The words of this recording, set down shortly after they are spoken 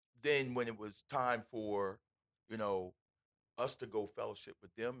then when it was time for, you know, us to go fellowship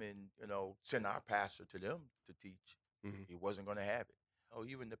with them and, send our pastor to them to teach, Mhm. he wasn't going to have it. Oh,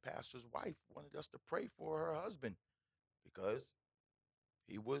 even the pastor's wife wanted us to pray for her husband because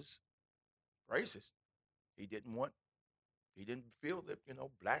he was racist. He didn't want, he didn't feel that,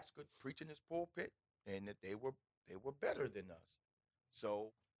 blacks could preach in his pulpit and that they were better than us.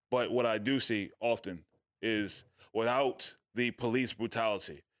 So, But what I do see often is without the police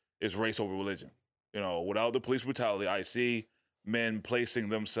brutality, is race over religion. Without the police brutality, I see men placing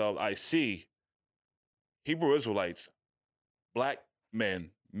themselves. I see Hebrew Israelites, black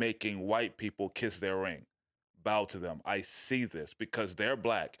men making white people kiss their ring, bow to them. I see this because they're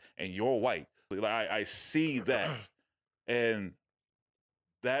black and you're white. I see that, and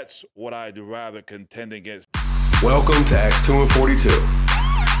that's what I'd rather contend against. Welcome to Acts 2 and 42.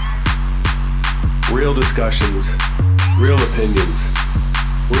 Real discussions, real opinions,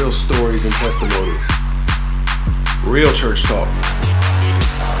 real stories and testimonies. Real church talk.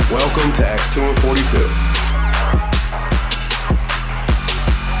 Welcome to Acts 2 and 42.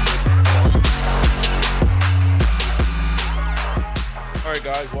 All right,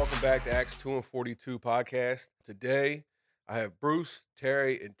 guys, welcome back to Acts 2 and 42 podcast. Today, I have Bruce,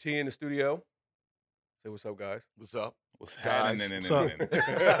 Terry, and T in the studio. Say what's up, guys. what's up? What's Guys, happening?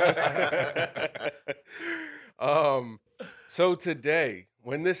 So today,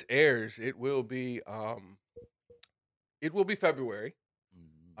 when this airs, it will be February,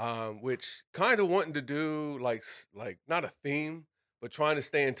 which kind of wanting to do like not a theme, but trying to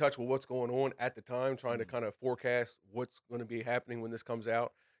stay in touch with what's going on at the time, trying to kind of forecast what's going to be happening when this comes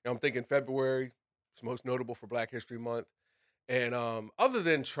out. I'm thinking February is most notable for Black History Month, and other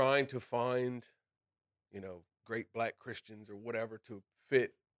than trying to find, great Black Christians or whatever to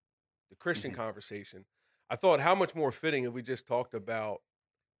fit the Christian conversation, I thought how much more fitting if we just talked about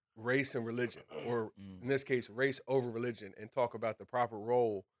race and religion, or in this case, race over religion, and talk about the proper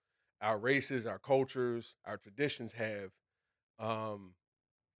role our races, our cultures, our traditions have,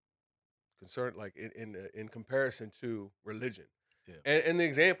 concern like in comparison to religion, Yeah. and the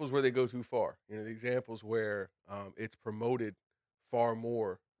examples where they go too far. The examples where it's promoted far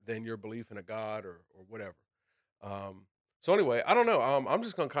more than your belief in a God or whatever. So anyway, I don't know. I'm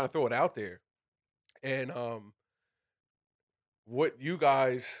just gonna kind of throw it out there, and what you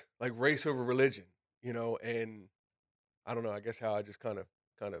guys like race over religion, and I don't know. I guess how I just kind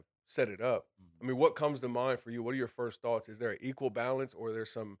of set it up. I mean, what comes to mind for you? What are your first thoughts? Is there an equal balance, or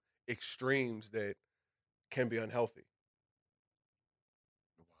there's some extremes that can be unhealthy?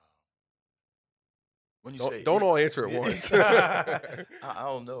 Wow. When you Don't say don't all answer at once. I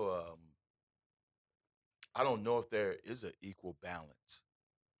don't know. I don't know if there is an equal balance.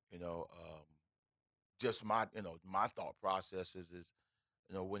 You know, just my thought process is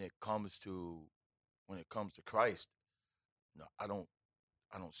when it comes to Christ, I don't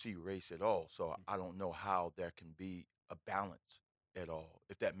see race at all. So I don't know how there can be a balance at all,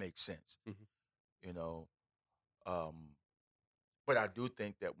 if that makes sense. Mhm. You know, um, but I do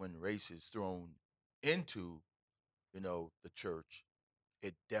think that when race is thrown into the church,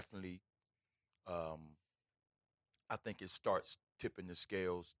 it definitely, um, I think it starts tipping the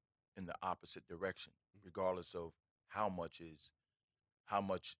scales in the opposite direction, regardless of how much is how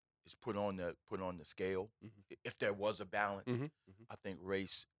much is put on the scale. Mhm. If there was a balance, Mhm. Mhm. I think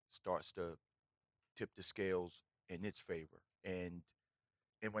race starts to tip the scales in its favor. And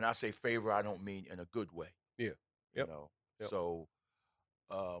when I say favor, I don't mean in a good way. Yeah. You Yep. know, Yep. so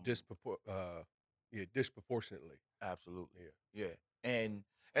Disproportionately. absolutely, Yeah. yeah. And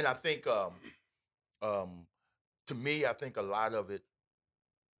I think um, to me, I think a lot of it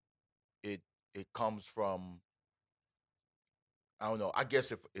it comes from, I don't know. I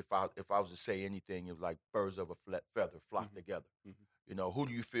guess if I was to say anything, it was like birds of a feather flock Mhm. together. Mhm. Who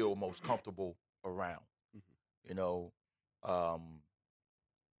do you feel most comfortable around? Mhm. You know, um,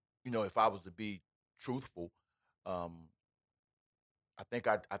 if I was to be truthful, um, I think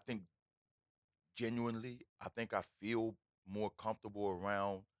genuinely, I think I feel more comfortable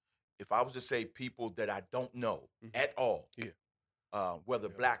around, if I was to say people that I don't know Mhm. at all, Yeah. whether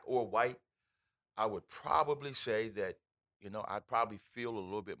Yep. black or white, I would probably say that, I'd probably feel a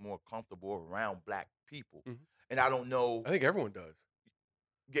little bit more comfortable around black people. Mhm. And I don't know, I think everyone does.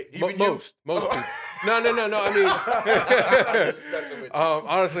 even you? Most people. No. I mean, I'm just messing with you.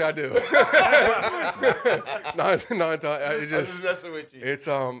 honestly, I do. It I'm just just messing with you. it's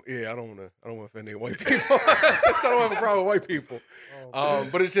yeah. I don't want to offend any white people. I don't have a problem with white people.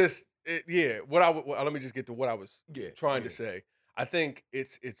 But it's just yeah. Let me just get to what I was Yeah, trying yeah. to say. I think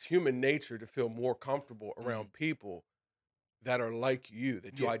it's human nature to feel more comfortable around people that are like you,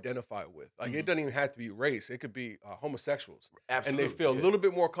 that you Yeah. identify with. Like, Mhm. it doesn't even have to be race. It could be homosexuals. Absolutely. And they feel yeah. a little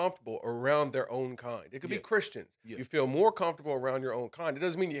bit more comfortable around their own kind. It could be Yeah. Christians. Yeah. You feel more comfortable around your own kind. It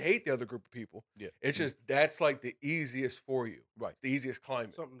doesn't mean you hate the other group of people. Yeah. It's just that's like the easiest for you. Right. It's the easiest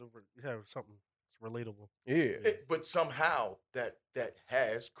climate. Something something that's relatable. Yeah. But somehow that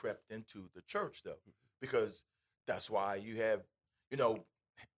has crept into the church though, because that's why you have,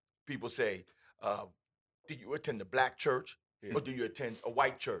 people say, do you attend the black church Yeah. or do you attend a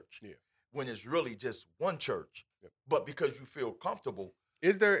white church? Yeah. When it's really just one church, Yep. but because you feel comfortable.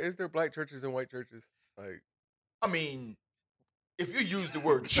 Is there black churches and white churches? Like, I mean, if you use the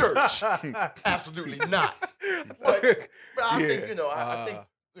word church, absolutely not. But I think, I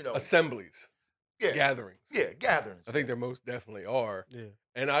think, assemblies, yeah, gatherings. yeah, gatherings. I think there most definitely are. Yeah.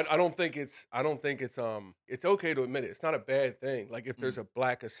 And I don't think it's it's okay to admit it. It's not a bad thing. Like, if there's a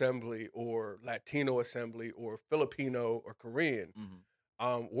black assembly or Latino assembly or Filipino or Korean,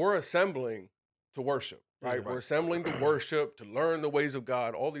 Mhm. we're assembling to worship, right? Yeah. We're assembling to worship, to learn the ways of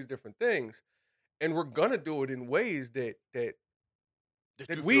God, all these different things. And we're gonna do it in ways that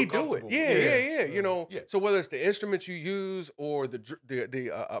That you we feel do it. comfortable. Yeah. Yeah. So whether it's the instruments you use or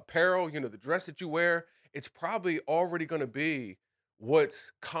the apparel, the dress that you wear, it's probably already going to be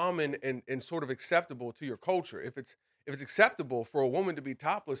what's common and sort of acceptable to your culture. If it's acceptable for a woman to be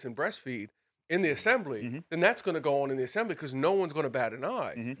topless and breastfeed in the assembly, Mhm. then that's going to go on in the assembly because no one's going to bat an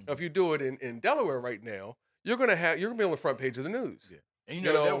eye. Mhm. Now, if you do it in Delaware right now, you're gonna be on the front page of the news. Yeah. And You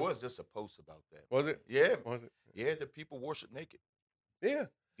there know- was just a post about that. Was it? Yeah. Was it? Yeah, the people worship naked. Yeah.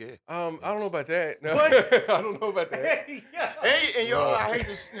 Yeah. I don't know about that. No. What? I don't know about that. And No. I hate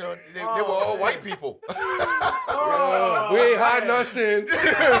this, they were all white people. Oh, we ain't man. hiding our sin. we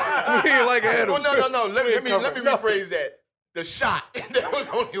ain't like Adam. Well, no. Let We ain't me covering rephrase that. The shot, there was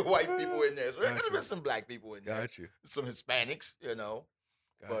only white people in there. So there Got could have you. been some black people in there. Got you. Some Hispanics,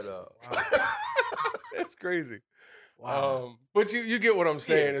 But Wow. That's crazy. Wow. But you get what I'm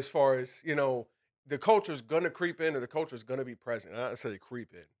saying as far as, the culture's gonna creep in or the culture's gonna be present. Not necessarily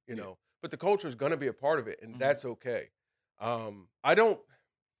creep in, but the culture's gonna be a part of it, and Mhm. that's okay. I don't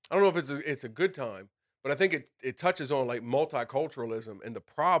know if it's a good time, but I think it touches on like multiculturalism and the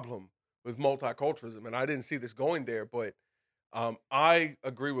problem with multiculturalism. And I didn't see this going there, but I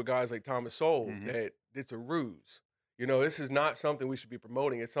agree with guys like Thomas Sowell Mhm. that it's a ruse. This is not something we should be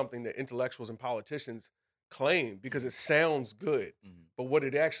promoting. It's something that intellectuals and politicians claim because it sounds good. Mhm. But what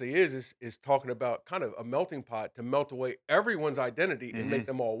it actually is talking about kind of a melting pot to melt away everyone's identity and make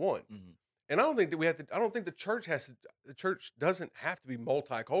them all one. Mhm. And I don't think that I don't think the church the church doesn't have to be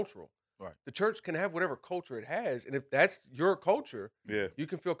multicultural. Right. The church can have whatever culture it has. And if that's your culture, Yeah. you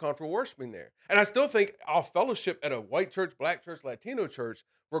can feel comfortable worshiping there. And I still think our fellowship at a white church, black church, Latino church,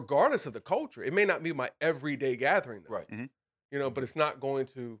 regardless of the culture, it may not be my everyday gathering, though. Right. But it's not going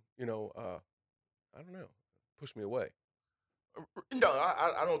to, I don't know, push me away. No,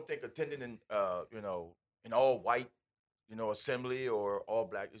 I don't think attending an all white, assembly or all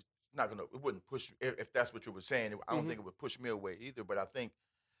black is not gonna. It wouldn't push if that's what you were saying. I don't Mhm. think it would push me away either. But I think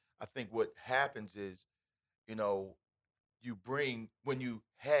what happens is, you bring when you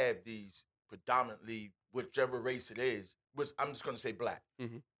have these predominantly whichever race it is. Which I'm just gonna say black,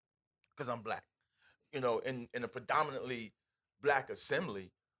 Mhm. because I'm black. In a predominantly black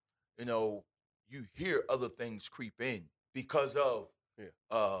assembly, you hear other things creep in because of Yeah.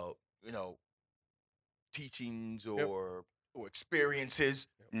 teachings or experiences.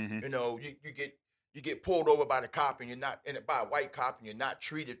 Mhm. You get pulled over by the cop and you're not by a white cop and you're not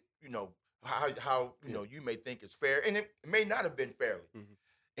treated, how you may think is fair. And it may not have been fairly. Mhm.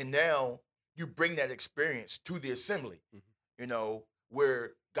 And now you bring that experience to the assembly,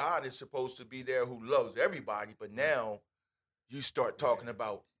 where God is supposed to be there who loves everybody, but now you start talking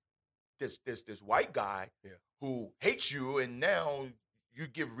about this white guy Yeah. who hates you, and now you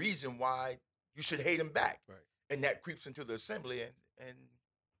give reason why you should hate him back, Right. and that creeps into the assembly,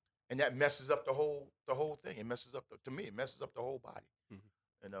 and that messes up the whole thing. It messes up to me. It messes up the whole body.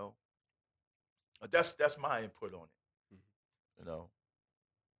 Mhm. That's my input on it. Mhm.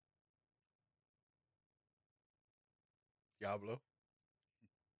 Diablo.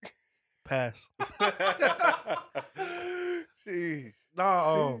 Pass. Sheesh.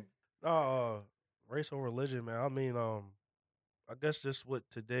 Race or religion, man. I mean, I guess just with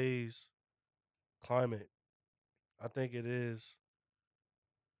today's climate, I think it is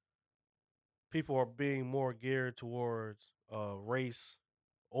people are being more geared towards race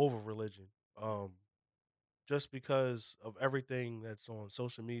over religion. Just because of everything that's on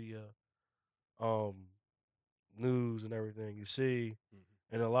social media, news and everything you see. Mhm.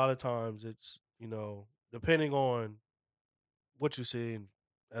 And a lot of times it's, depending on what you see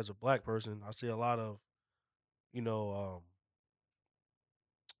as a black person. I see a lot of, you know,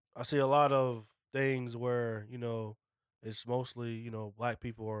 I see a lot of things where, it's mostly, black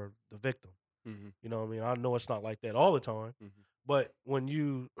people are the victim. Mm-hmm. You know what I mean? I know it's not like that all the time. Mm-hmm. But when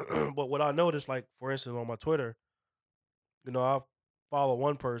you, but what I noticed, like, for instance, on my Twitter, I follow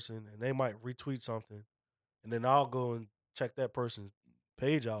one person and they might retweet something, and then I'll go and check that person's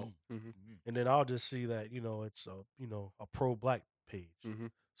page out, Mm-hmm. and then I'll just see that, it's a pro black page. Mm-hmm.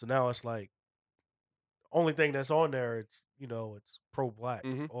 So now it's like, only thing that's on there, it's pro black,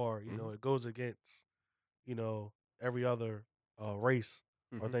 Mm-hmm. or, it goes against, every other race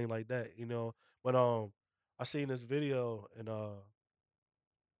or Mm-hmm. thing like that, But I seen this video, and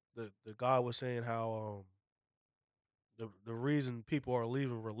the guy was saying how the reason people are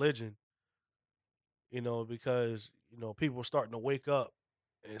leaving religion, because people are starting to wake up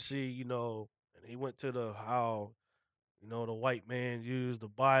and see, and he went to the how the white man used the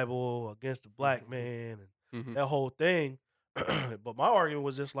Bible against the black Mm-hmm. man and Mm-hmm. that whole thing. But my argument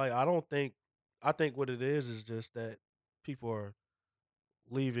was just like, I think what it is just that people are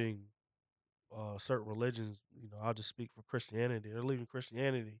leaving certain religions. I'll just speak for Christianity. They're leaving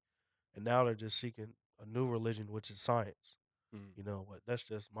Christianity, and now they're just seeking a new religion, which is science. But that's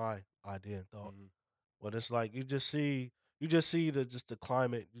just my idea and thought. Mm-hmm. But it's like you just see the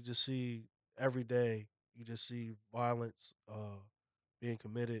climate. You just see every day. You just see violence being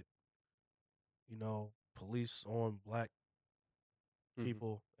committed. Police on black Mm-hmm.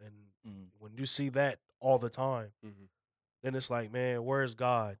 people, and Mm-hmm. when you see that all the time, Mm-hmm. then it's like, man, where's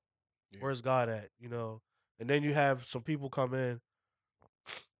God? Yeah. Where's God at? And then you have some people come in.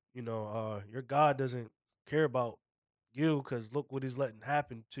 Your God doesn't care about you because look what He's letting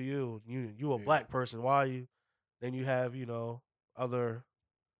happen to you. You a Yeah. black person. Why are you? Then you have other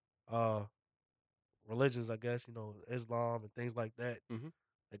uh religions, I guess, Islam and things like that. Mm-hmm.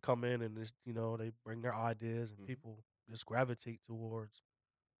 They come in and just, they bring their ideas, and Mhm. people just gravitate towards,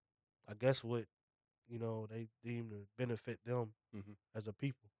 I guess, what they deem to benefit them Mhm. as a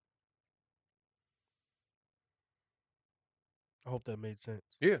people. I hope that made sense.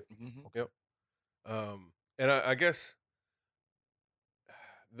 Yeah. Mm-hmm. Yep. And I guess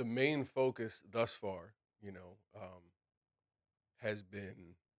the main focus thus far, has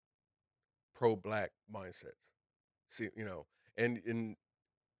been pro-black mindsets. See, and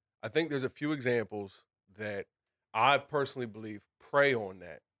I think there's a few examples that I personally believe prey on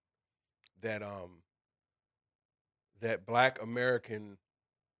that black American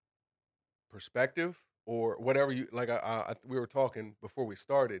perspective or whatever you like. We were talking before we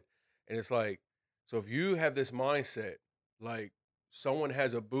started, and it's like, so if you have this mindset, like someone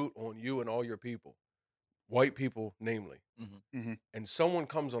has a boot on you and all your people, white people namely, Mm-hmm. and someone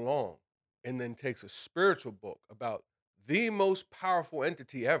comes along and then takes a spiritual book about the most powerful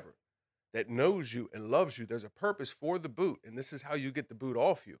entity ever that knows you and loves you. There's a purpose for the boot, and this is how you get the boot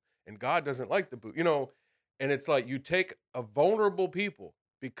off you. And God doesn't like the boot, and it's like you take a vulnerable people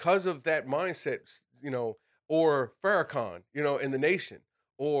because of that mindset, or Farrakhan, in the nation,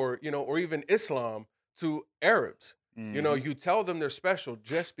 or or even Islam to Arabs. Mhm. You tell them they're special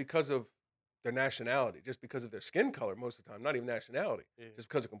just because of their nationality, just because of their skin color most of the time, not even nationality, just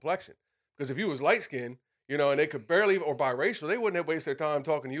because of complexion. Because if you was light skinned, and they could barely, or biracial, they wouldn't have wasted their time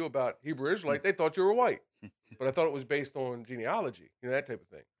talking to you about Hebrew Israelite. They thought you were white. But I thought it was based on genealogy, that type of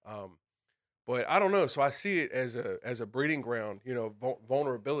thing. But I don't know. So I see it as a breeding ground,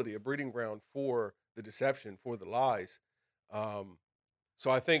 vulnerability, a breeding ground for the deception, for the lies. So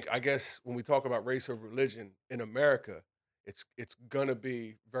I guess when we talk about race over religion in America, it's gonna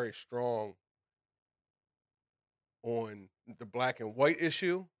be very strong on the black and white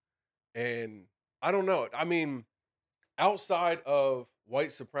issue. And I don't know. I mean, outside of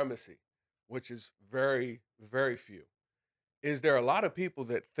white supremacy, which is very, very few, is there a lot of people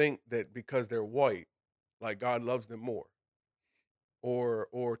that think that because they're white, like God loves them more,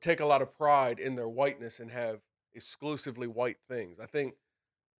 or take a lot of pride in their whiteness and have exclusively white things? I think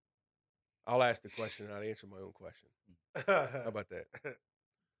I'll ask the question and I'll answer my own question. How about that?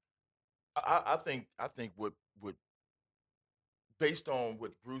 I think what based on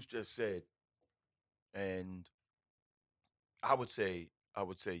what Bruce just said, and I would say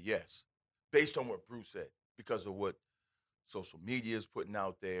yes, based on what Bruce said, because of what social media is putting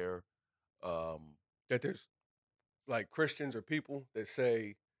out there. Um, That there's like Christians or people that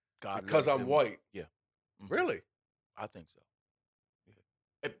say God because loves I'm them. white. Yeah. Mhm. Really? I think so.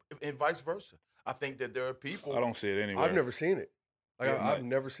 Yeah. And vice versa. I think that there are people. I don't see it anywhere. I've never seen it. Like Yeah, I've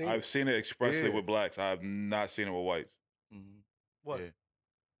never seen I've it. seen it expressly Yeah. with blacks. I've not seen it with whites. Mhm. What? Yeah.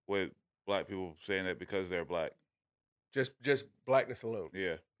 With black people saying that because they're black. Just blackness alone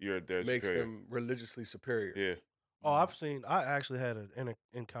Yeah, they're makes superior. them religiously superior. Yeah, Oh, I actually had an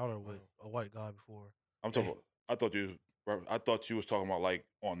encounter with a white guy before. I'm talking. I thought you was talking about like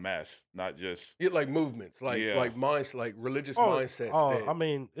en masse, not just. Yeah, like movements, like Yeah. like minds, like religious Oh, mindsets. that, I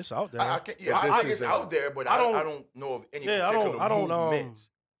mean, it's out there. I can't, But yeah, this I guess is, out there, but I I don't- don't know of any yeah, particular I don't movements.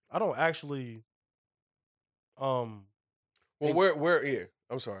 I don't actually well, think- where? Yeah,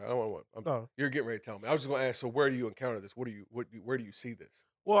 I'm sorry. I don't want. no. You're getting ready to tell me. I was just going to ask. So, where do you encounter this? Where do you see this?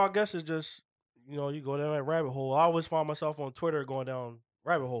 Well, I guess it's just, you go down that rabbit hole. I always find myself on Twitter going down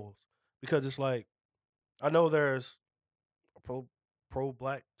rabbit holes because it's like, I know there's a pro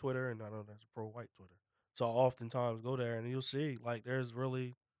black Twitter and I know there's a pro white Twitter. So I oftentimes go there and you'll see like there's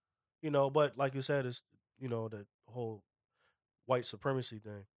really, but like you said, it's, the whole white supremacy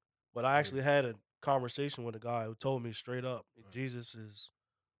thing. But I actually had a conversation with a guy who told me straight up, Jesus is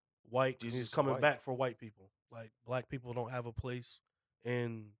white. And Jesus he's is coming white. back for white people. Like black people don't have a place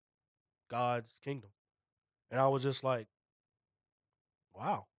in God's kingdom. And I was just like,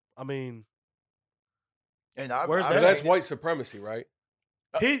 wow. I mean, And I, Where's I've that? But that's seen it. white supremacy, right?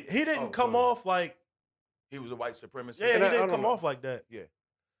 he didn't oh, come go ahead. off like, He was a white supremacist. yeah, And he I didn't don't come know. off like that.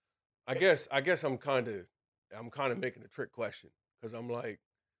 I guess I'm kind of making a trick question because I'm like,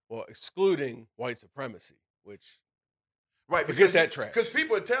 well, excluding white supremacy, which Right, Forget that trash. Because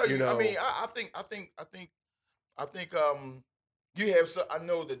people will tell you. You I mean, know. I think you have. I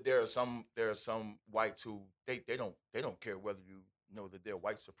know that there are some whites who they don't care whether you know that they're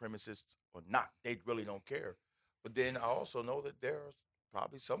white supremacists or not. They really don't care. But then I also know that there are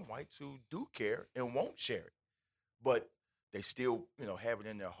probably some whites who do care and won't share it, but they still have it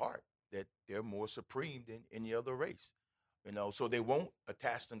in their heart that they're more supreme than any other race. So they won't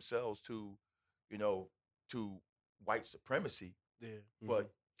attach themselves to to white supremacy. Yeah.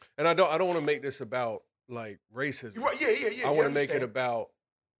 But and I don't want to make this about like racism. right, yeah. I want to make it understand. about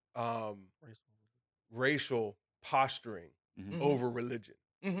Race- racial posturing Mhm. over religion.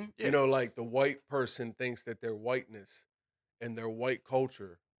 Mhm, yeah. You know, like the white person thinks that their whiteness and their white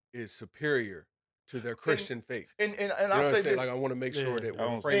culture is superior to their Christian faith. And You know I what I'm say saying? this, Like I want to make sure Yeah. that I we're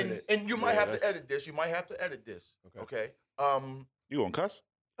don't- framing it. and you might Yeah, have to that's- edit this. You might have to edit this. Okay. Okay. You gonna cuss?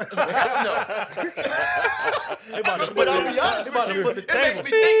 They about to But I'll flip be the- honest they about with to you. flip the It makes table. me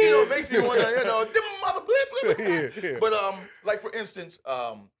think. It makes me want to. Them mother. Blah, blah, blah. Yeah. But like for instance,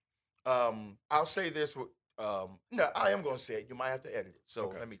 I'll say this. No, I am going to say it. You might have to edit it. So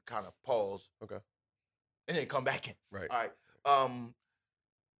Okay. let me kind of pause. Okay. And then come back in. Right. All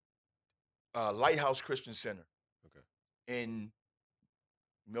right. Lighthouse Christian Center. Okay. In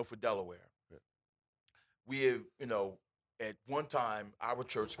Milford, Delaware. Yeah. We have, at one time, our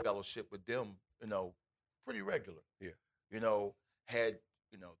church fellowship with them, pretty regular. Yeah. Had,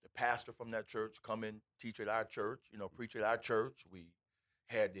 the pastor from that church come and teach at our church, preach at our church. We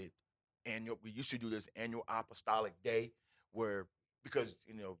had we used to do this annual apostolic day where, because,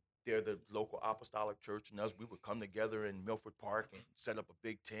 they're the local apostolic church and us, we would come together in Milford Park and set up a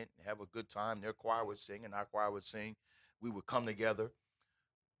big tent and have a good time. Their choir would sing and our choir would sing. We would come together.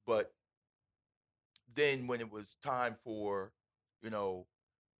 But then when it was time for,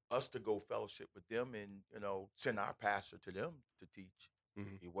 us to go fellowship with them and, send our pastor to them to teach,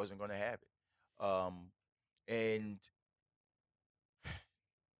 Mhm. he wasn't going to have it.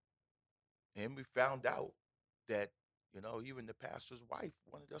 And we found out that, even the pastor's wife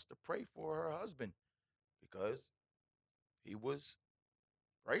wanted us to pray for her husband because he was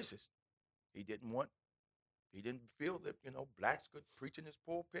racist. He didn't feel that, blacks could preach in his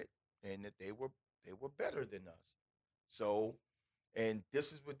pulpit and that they were better than us. So, and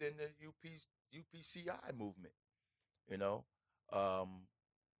this is within the UPCI movement,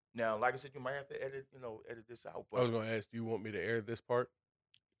 Now, like I said, you might have to edit this out, I was but going to ask, do you want me to air this part?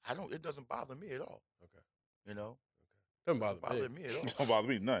 it doesn't bother me at all. Okay. Doesn't Doesn't bother me. me at all. Don't bother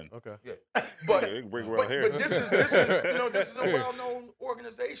me none. Okay. Yeah. But Yeah, they can break around here. But this is this is a well-known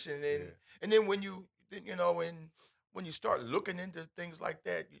organization, and Yeah. and then when you when you start looking into things like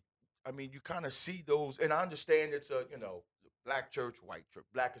that, you kind of see those, and I understand it's a black church, white church,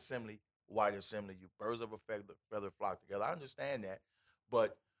 black assembly, white assembly, you birds of a feather flock together. I understand that,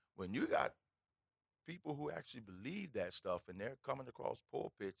 but when you got people who actually believe that stuff and they're coming across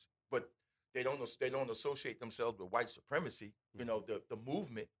pulpits, but they don't associate themselves with white supremacy, the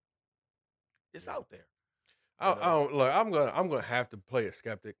movement is out there. I don't look. I'm gonna have to play a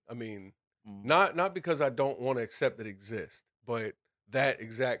skeptic. I mean, Mhm. not because I don't want to accept it exists, but that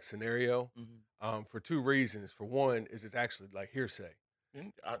exact scenario, Mhm. for two reasons. For one, is it's actually like hearsay.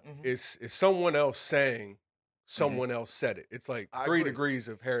 Mhm. It's someone else saying someone else said it. It's like I three agree. degrees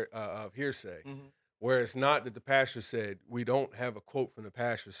of hearsay. Mhm. where it's not that the pastor said, we don't have a quote from the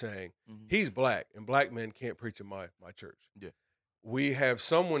pastor saying, he's black and black men can't preach in my church. Yeah. We have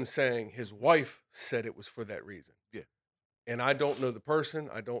someone saying his wife said it was for that reason. Yeah. And I don't know the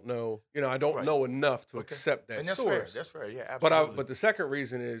person. I don't know, I don't know enough to accept that and that's source. fair. That's fair. Yeah, absolutely. But the second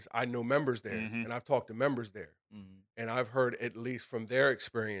reason is I know members there, and I've talked to members there, and I've heard at least from their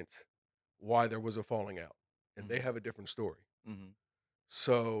experience why there was a falling out, and they have a different story.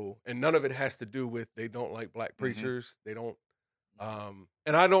 So, and none of it has to do with they don't like black preachers. They don't,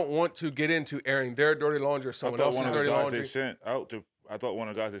 and I don't want to get into airing their dirty laundry or someone else's dirty laundry. I thought one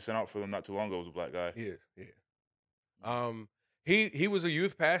of the guys they sent out for them not too long ago was a black guy. He is, yeah. He was a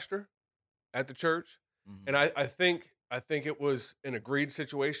youth pastor at the church, and I think it was an agreed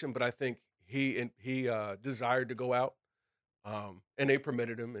situation, but I think he desired to go out, and they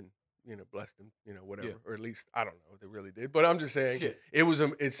permitted him and blessed him, whatever, or at least I don't know if they really did, but I'm just saying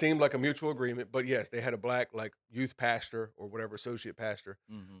it seemed like a mutual agreement. But yes, they had a black youth pastor or whatever, associate pastor,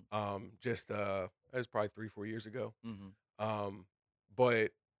 that was probably 3-4 years ago.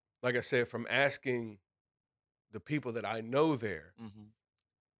 But like I said, from asking the people that I know there,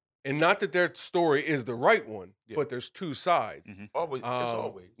 and not that their story is the right one, but there's two sides. Always, it's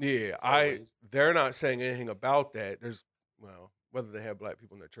always. Yeah, always. They're not saying anything about that. Whether they have black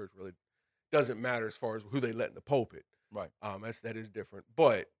people in their church really doesn't matter as far as who they let in the pulpit. Right. That is different.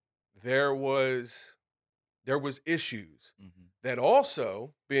 But there was issues that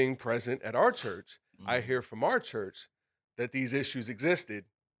also being present at our church, I hear from our church that these issues existed.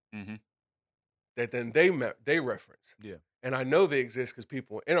 That then they reference. Yeah. And I know they exist because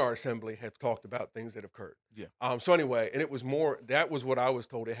people in our assembly have talked about things that have occurred. Yeah. So anyway, and it was more, that was what I was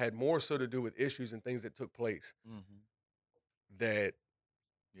told. It had more so to do with issues and things that took place. That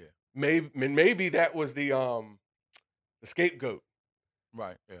maybe that was the scapegoat.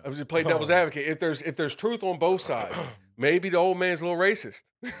 Right. Yeah. I was just playing devil's advocate. If there's truth on both sides, maybe the old man's a little racist.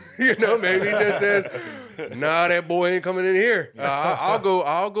 Maybe he just says, "Nah, that boy ain't coming in here.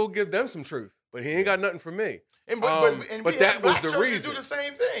 I'll go give them some truth, but he ain't got nothing for me." But that was the reason. Do the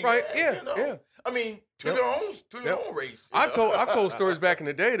same thing, right? Yeah. Yeah. I mean, to their own race. I've told stories back in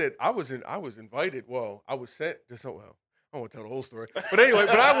the day that I was invited. Well, I was sent to some. Well, I won't tell the whole story, but anyway,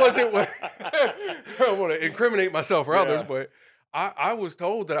 I wasn't. I don't want to incriminate myself or others, but I was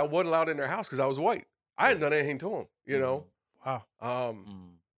told that I wasn't allowed in their house because I was white. I hadn't done anything to them, Wow.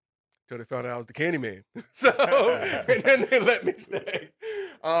 Till they found out I was the candy man. So, and then they let me stay.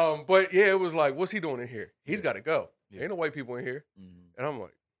 But yeah, it was like, what's he doing in here? He's got to go. Ain't no white people in here. And I'm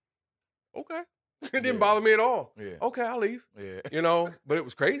like, okay. It didn't bother me at all. Yeah. Okay, I'll leave. Yeah. But it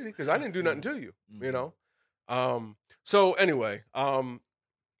was crazy because I didn't do nothing to you, So anyway,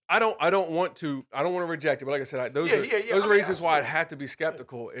 I don't want to reject it, but like I said, those are reasons why I had to be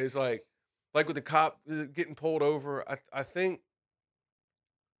skeptical. Is like with the cop getting pulled over. I think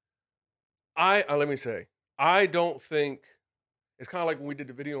let me say, I don't think it's kind of like when we did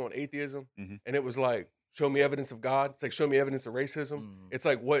the video on atheism, and it was like, show me evidence of God. It's like, show me evidence of racism. It's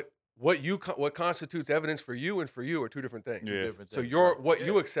like what constitutes evidence for you and for you are two different things. Yeah. So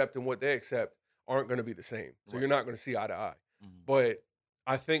you accept and what they accept aren't going to be the same. So you're not going to see eye to eye. But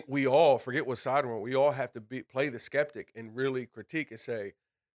I think we all, forget what side we're on, we all have to play the skeptic and really critique and say,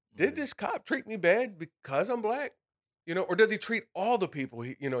 did this cop treat me bad because I'm black? Or does he treat all the people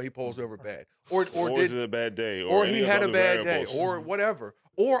he pulls over bad? Or is it a bad day? Or he had a bad day, variables. or whatever.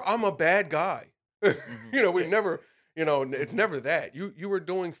 Or I'm a bad guy. We never, it's never that. You were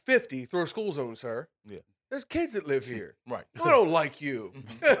doing 50 through a school zone, sir. Yeah. There's kids that live here. Right. I don't like you.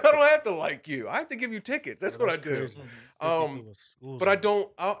 I don't have to like you. I have to give you tickets. That's what I do. But I don't.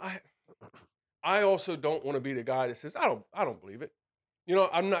 I also don't want to be the guy that says I don't believe it.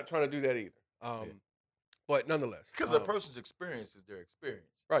 I'm not trying to do that either. But nonetheless, because a person's experience is their experience,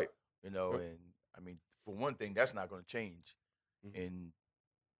 right? And I mean, for one thing, that's not going to change, in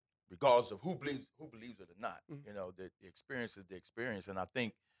regardless of who believes it or not. The experience is the experience, and I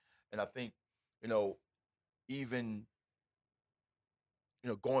think, even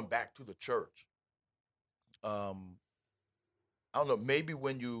going back to the church, I don't know, maybe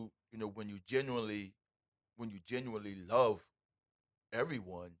when you genuinely love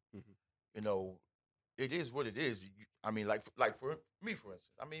everyone, it is what it is. I mean, like for me, for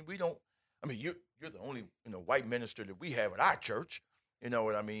instance, I mean, you're the only white minister that we have at our church. You know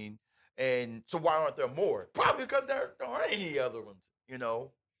what I mean? And so why aren't there more? Probably because there aren't any other ones.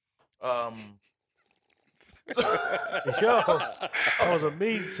 Yo, that was a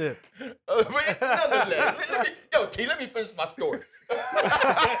mean sip. but nonetheless, let me finish my story.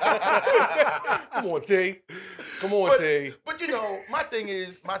 Come on, T. Come on, T. But my thing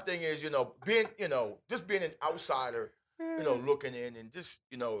is, being, just being an outsider, looking in and just,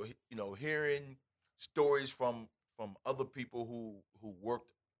 hearing stories from other people who worked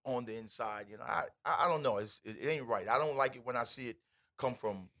on the inside. I don't know. It ain't right. I don't like it when I see it come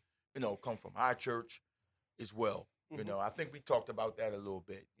from our church as well. Mhm. I think we talked about that a little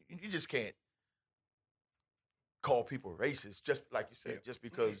bit. You just can't call people racist, just like you said, just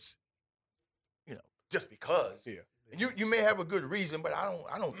because, just because. Yeah. You may have a good reason, but I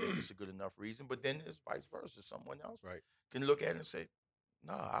don't think it's a good enough reason. But then there's vice versa. Someone else Right. can look at it and say,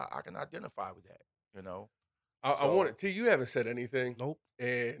 "No, I can identify with that." I So- wanted T. You haven't said anything, Nope.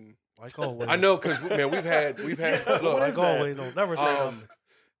 and Like always. I know because man, we've had Look, look. like always, don't never say nothing.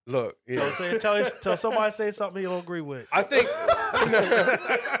 Look, yeah. Tell somebody say something you don't agree with. I think,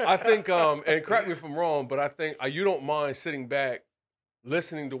 and correct me if I'm wrong, but I think you don't mind sitting back,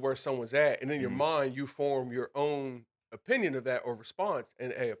 listening to where someone's at, and in your mind you form your own opinion of that or response.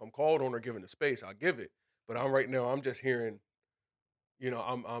 And hey, if I'm called on or given the space, I'll give it. But I'm just hearing,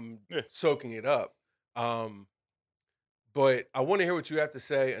 I'm Yeah. soaking it up. But I want to hear what you have to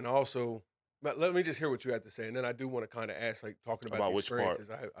say, and also let me just hear what you have to say, and then I do want to kind of ask, like talking about the Which part?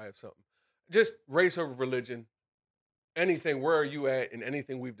 experiences. I have something, just race over religion, anything. Where are you at in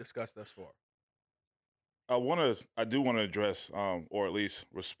anything we've discussed thus far? I do want to address, or at least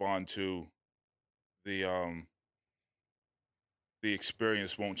respond to the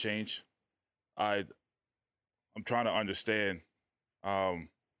experience won't change. I'm trying to understand,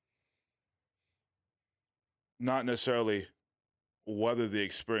 not necessarily whether the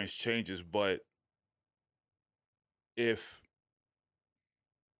experience changes, but if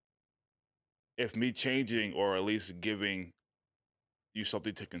me changing or at least giving you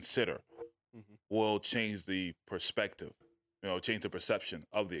something to consider Mhm. will change the perspective, change the perception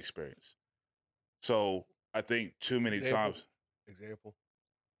of the experience. So I think too many Example? times Example,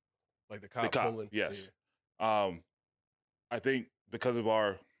 like the the cop cop, pulling. yes. I think because of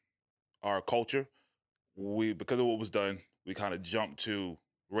our culture, because of what was done, we kind of jumped to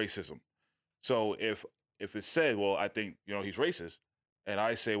racism. So if it's said, well, I think he's racist, and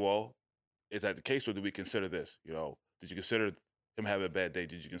I say, well, is that the case, or do we consider this? Did you consider him having a bad day?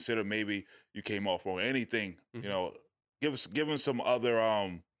 Did you consider maybe you came off wrong? Anything? Mhm. Give him some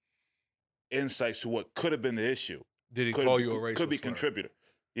other insights to what could have been the issue. Did he Could call you a racial could be slur? contributor.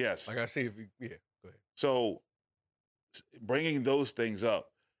 Yes. Like I see if you, yeah. Go ahead. So bringing those things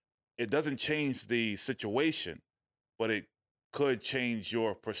up, it doesn't change the situation, but it could change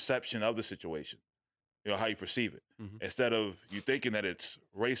your perception of the situation. How you perceive it. Mhm. Instead of you thinking that it's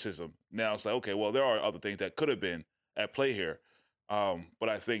racism, now it's like, okay, well, there are other things that could have been at play here. But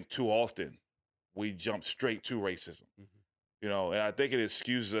I think too often we jump straight to racism. Mhm. And I think it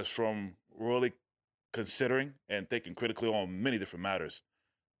excuses us from really considering and thinking critically on many different matters.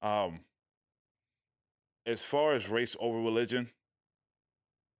 As far as race over religion,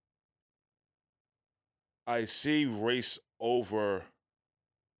 I see race over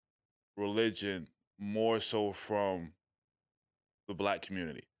religion more so from the Black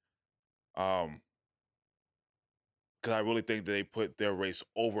community. Because I really think that they put their race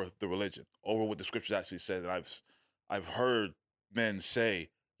over the religion, over what the scriptures actually said. And I've heard men say,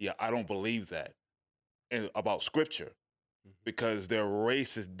 "Yeah, I don't believe that," and about scripture Mhm. because their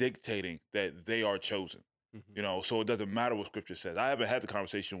race is dictating that they are chosen. Mhm. So it doesn't matter what scripture says. I haven't had the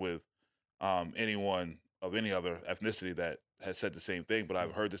conversation with anyone of any other ethnicity that has said the same thing, but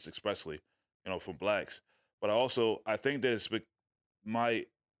I've heard this expressly, from Blacks. But I think that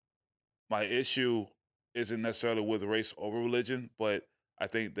my issue isn't necessarily with race over religion, but I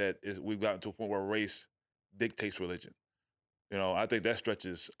think that we've gotten to a point where race dictates religion. I think that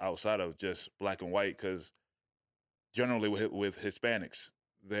stretches outside of just black and white because generally with Hispanics,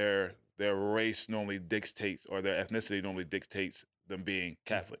 their race normally dictates, or their ethnicity normally dictates them being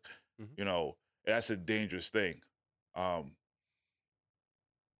Catholic. Mhm. That's a dangerous thing,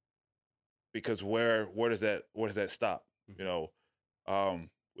 because where does that stop? Mhm.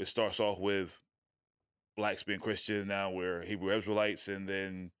 It starts off with blacks being Christian. Now we're Hebrew Israelites, and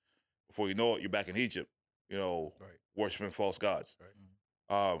then before you know it, you're back in Egypt. Right. Worshiping false gods.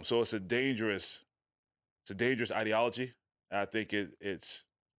 Right. So it's a dangerous ideology. And I think it's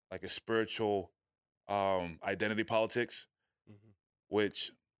like a spiritual identity politics, Mhm.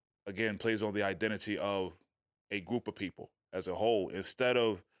 which again plays on the identity of a group of people as a whole instead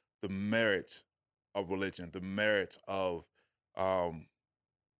of the merit of religion, the merit of um,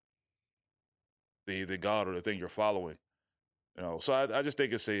 the God or the thing you're following. So I just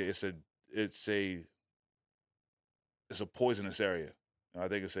think it's a it's a poisonous area. I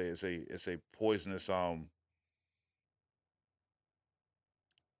think it's a poisonous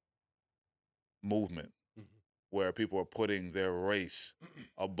movement Mhm. where people are putting their race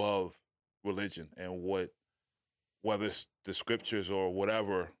above religion and whether it's the scriptures or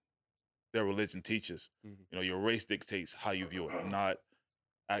whatever their religion teaches. Mhm. Your race dictates how you view it, not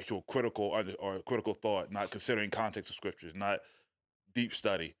actual critical or critical thought, not considering context of scriptures, not deep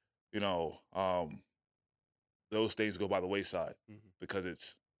study. Those things go by the wayside because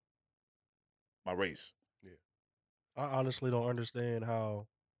it's my race. Yeah. I honestly don't understand how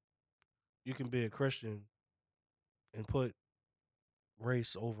you can be a Christian and put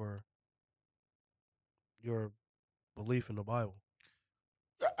race over your belief in the Bible.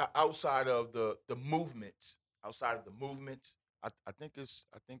 Outside of the movements, I think it's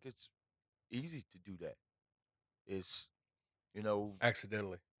easy to do that. It's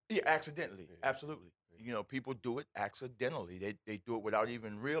Accidentally. yeah, accidentally, Yeah. absolutely. People do it accidentally. They do it without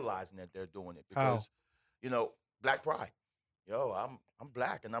even realizing that they're doing it How? because black pride. I'm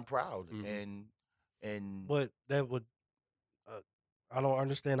black and I'm proud Mhm. and But that would, I don't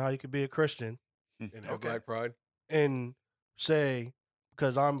understand how you could be a Christian And have Okay. black pride. and say,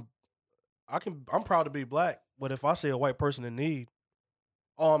 because I'm proud to be black, but if I see a white person in need,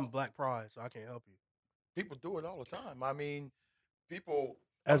 oh, I'm black pride, so I can't help you. people do it all the time. I mean, people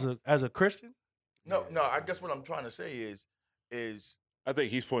As a Christian, no, Yeah. no. I guess what I'm trying to say is I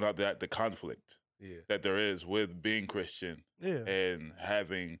think he's pointing out that the conflict Yeah. that there is with being Christian yeah, and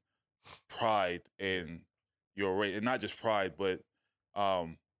having pride in your race, and not just pride, but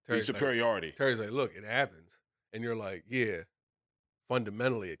the Terry's like- superiority. Terry's like, look, it happens. And you're like, yeah,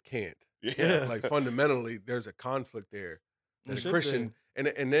 fundamentally it can't. Yeah. Like fundamentally there's a conflict there. There And a should Christian, and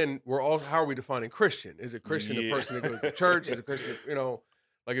then we're all, how are we defining Christian? Is it Christian a Yeah. person that goes to church? Is it Christian,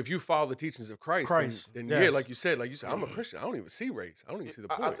 like if you follow the teachings of Christ, then yeah, yes. like you said, I'm a Christian. I don't even see race. I don't even see the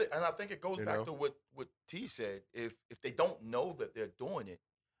point. I think it goes You back know? to what T said. If they don't know that they're doing it,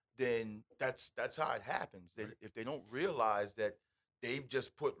 then that's how it happens. If they don't realize that they've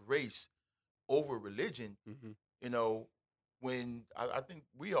just put race over religion, Mhm. when I think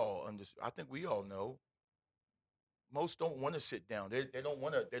we all know most don't want to sit down. They don't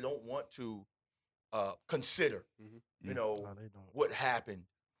want to consider Mhm. no, they don't. what happened,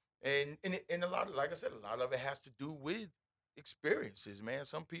 and a lot of, like I said, a lot of it has to do with experiences, man.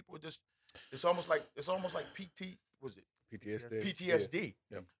 Some people just it's almost like PTSD. PTSD.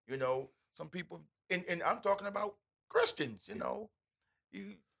 Yeah. Some people, and I'm talking about Christians.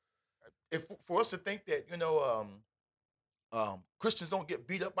 If for us to think that Christians don't get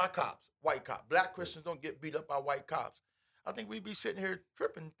beat up by cops, white cops, black Christians don't get beat up by white cops, I think we'd be sitting here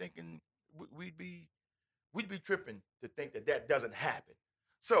tripping, thinking we'd be tripping to think that doesn't happen.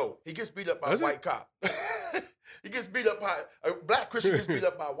 So he gets beat up by Does a it? white cop. He gets beat up by a black Christian gets beat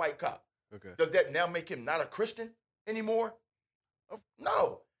up by a white cop. Okay. Does that now make him not a Christian anymore?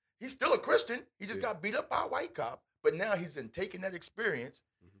 No, he's still a Christian. He just Yeah. got beat up by a white cop, but now he's taking that experience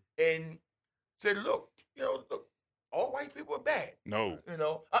Mhm. and said, look, all white people are bad. No.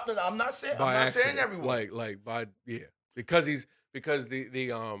 I'm not saying By I'm not accident. saying everyone. Like by because the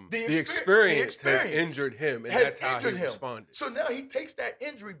The experience has experience injured him, and has that's how he injured him. responded. So now he takes that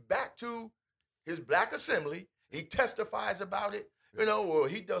injury back to his black assembly. He testifies about it, or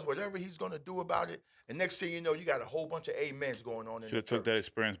he does whatever he's going to do about it. And next thing you know, you got a whole bunch of amens going on in Should have the took that church.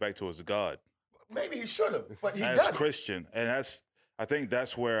 experience back to his God Maybe he should have, but he as doesn't. Christian, and I think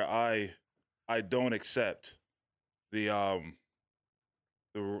that's where I don't accept the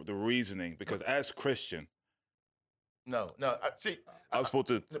reasoning, because as Christian, No. See, I'm supposed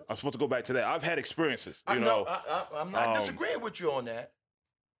to go back to that. I've had experiences, I'm not um, disagreeing with you on that.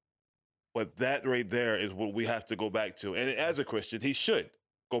 but that right there is what we have to go back to. And as a Christian, he should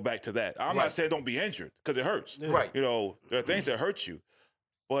go back to that. I'm Right. not saying don't be injured, because it hurts. Yeah. Right. There are things that hurt you,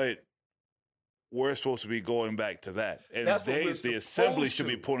 but we're supposed to be going back to that. And That's what we're the assembly supposed should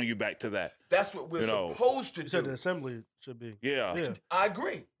be to. pulling you back to that. That's what we're supposed to You said the do. assembly should be. Yeah. Yeah. I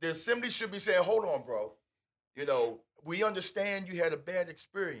agree. The assembly should be saying, hold on, bro. We understand you had a bad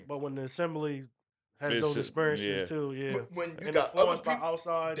experience. But when the assembly has It's those a- experiences yeah. too, yeah, When you and got other influenced by people,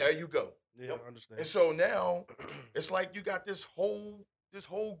 outside, there you go. yeah, Yep. I understand. And so now it's like you got this whole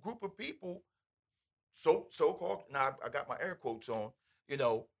group of people, so-called, now I got my air quotes on,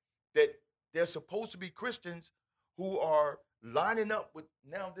 that they're supposed to be Christians who are lining up with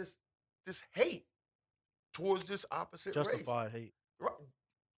now this hate towards this opposite race. Justified hate. Right.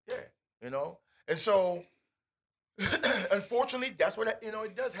 Yeah. And so unfortunately, that's what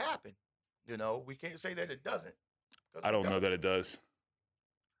it does happen. We can't say that it doesn't. 'cause I it don't know does. that it does.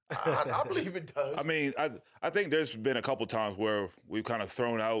 I believe it does. I mean, I think there's been a couple times where we've kind of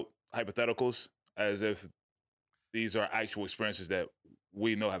thrown out hypotheticals as if these are actual experiences that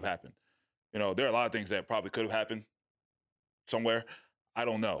we know have happened. You know, there are a lot of things that probably could have happened somewhere. I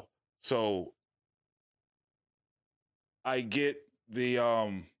don't know. So I get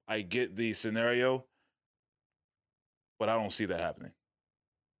the scenario, but I don't see that happening.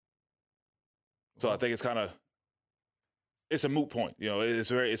 So I think it's a moot point. You know,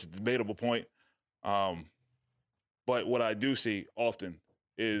 it's a debatable point. But what I do see often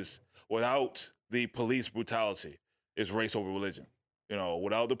is without the police brutality is race over religion. You know,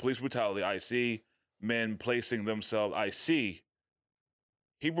 without the police brutality, I see men placing themselves. I see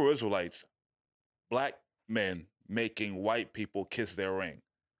Hebrew Israelites, black men making white people kiss their ring,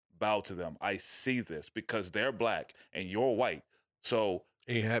 bow to them. I see this because they're black and you're white. So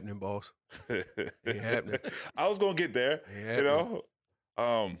Ain't happening, boss. Ain't happening. I was gonna get there. Ain't You know,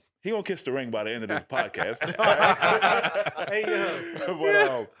 he gonna kiss the ring by the end of this podcast. Hey,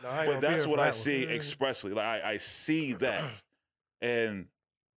 But that's what I see expressly. Like I see that, and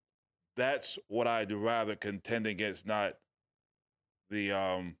that's what I'd rather contend against, not the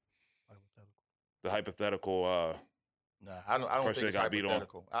hypothetical. Nah, I don't person think it's that got beat on.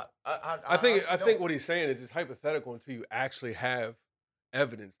 hypothetical. I I think honestly what he's saying is it's hypothetical until you actually have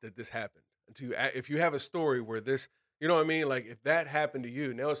evidence that this happened. If you have a story where this, you know what I mean? Like if that happened to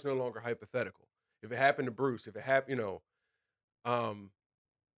you, now it's no longer hypothetical. If it happened to Bruce, if it happened, you know,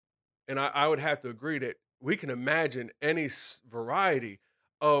 and I would have to agree that we can imagine any variety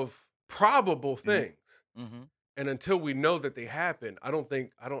of probable things. Mm-hmm. And until we know that they happen,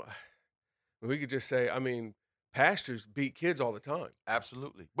 we could just say, I mean, pastors beat kids all the time.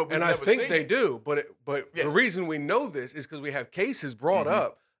 Absolutely. But we've And I never think seen they it. do, but Yeah. the reason we know this is because we have cases brought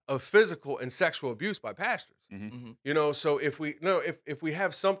up of physical and sexual abuse by pastors. Mhm. You know, so if we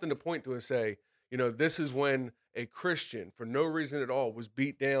have something to point to and say, you know, this is when a Christian, for no reason at all, was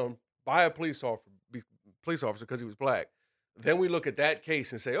beat down by a police officer because he was black, then we look at that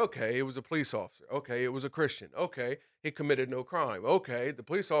case and say, okay, it was a police officer. Okay, it was a Christian. Okay, he committed no crime. Okay, the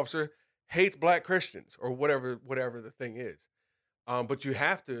police officer hates black Christians or whatever the thing is. But you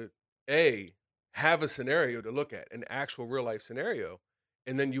have to have a scenario to look at, an actual real life scenario,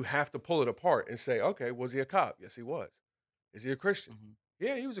 and then you have to pull it apart and say, okay, was he a cop? Yes, he was. Is he a Christian? Mhm.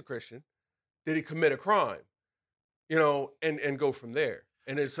 Yeah, he was a Christian. Did he commit a crime? You know, and go from there.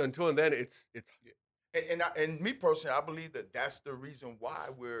 And it's until then, it's And me personally, I believe that that's the reason why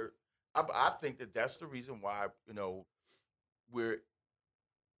I think that that's the reason why, you know, we're,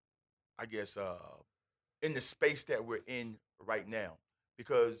 I guess, in the space that we're in right now.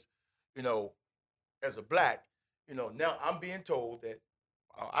 Because, you know, as a black, you know, now I'm being told that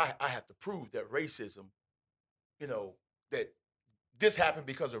I have to prove that racism, you know, that this happened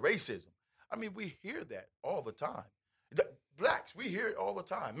because of racism. I mean, we hear that all the time. Blacks, we hear it all the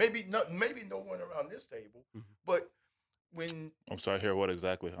time. Maybe no one around this table, but when I'm sorry, hear what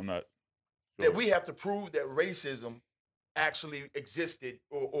exactly? I'm not sure. that we have to prove that racism actually existed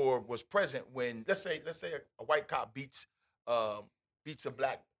or was present when let's say a white cop beats a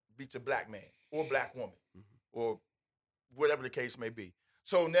black man or black woman or whatever the case may be.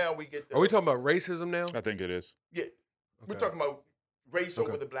 So now we get Are we talking about racism now? I think it is. Yeah, we're Okay. talking about race Okay.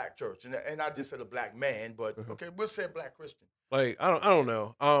 over the black church, and I just said a black man, but okay, we'll say a black Christian. Like I don't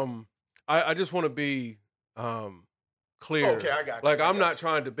know. I just want to be clear. Okay, I got you. Like I I'm got not you.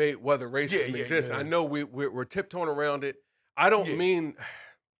 trying to debate whether racism yeah, exists. yeah. I know we're tiptoeing around it. I don't Yeah. mean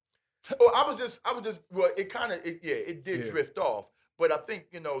Oh, I was just well, it did Yeah. drift off, but I think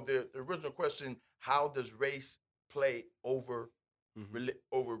you know the original question: how does race play over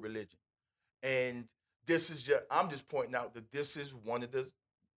over religion? And this is I'm just pointing out that this is one of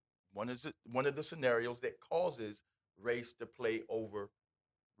the scenarios that causes race to play over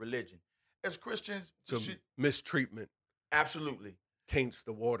religion. As Christians, so mistreatment absolutely, taints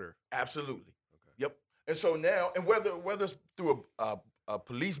the water. absolutely, Okay. yep. And so now, and whether it's through a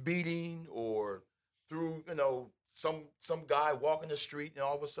police beating or through some guy walking the street and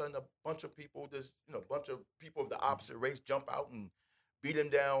all of a sudden a bunch of people of the opposite race jump out and beat him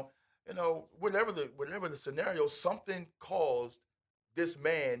down. Whatever the scenario, something caused this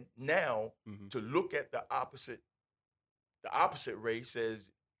man now to look at the opposite race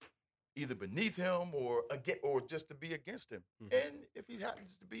as either beneath him or just to be against him. And if he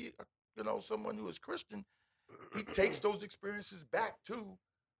happens to be someone who is Christian, he takes those experiences back to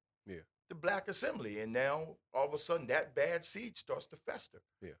the black assembly, and now all of a sudden that bad seed starts to fester.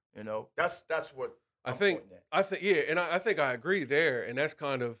 Yeah. That's what I I'm think pointing at. I think yeah, and I think I agree there, and that's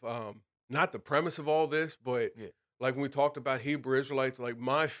kind of not the premise of all this, but like when we talked about Hebrew Israelites, like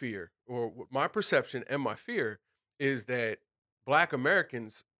my fear or my perception and my fear is that Black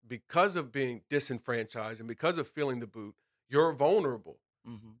Americans, because of being disenfranchised and because of feeling the boot, you're vulnerable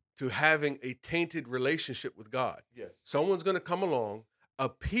Mm-hmm. to having a tainted relationship with God. Yes. Someone's going to come along,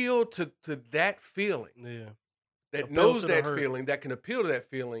 appeal to that feeling, Yeah. that Appeal knows to the that hurt. feeling, that can appeal to that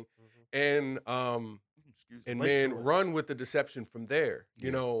feeling, and Excuse me. and Link man, to it. run with the deception from there. You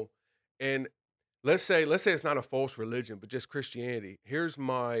Yeah. know, and let's say it's not a false religion, but just Christianity. Here's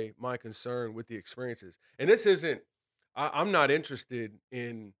my concern with the experiences, and this isn't. I'm not interested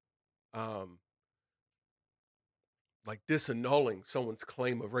in like disannulling someone's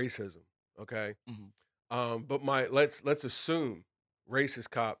claim of racism. Okay. Mhm. But let's assume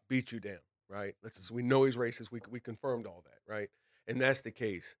racist cop beat you down, right? We know he's racist. We confirmed all that, right? And that's the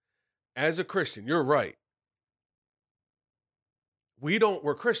case. As a Christian, you're right.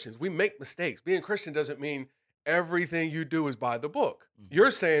 We're Christians. We make mistakes. Being Christian doesn't mean everything you do is by the book. Mhm. You're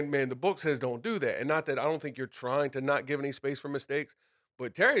saying, man, the book says don't do that. And not that I don't think you're trying to not give any space for mistakes,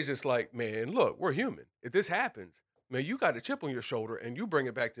 but Terry's just like, man, look, we're human. If this happens, man, you got a chip on your shoulder and you bring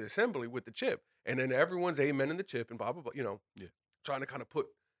it back to the assembly with the chip. And then everyone's amen in the chip and blah, blah, blah, Yeah. trying to kind of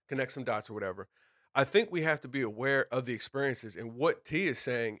connect some dots or whatever. I think we have to be aware of the experiences. And what T is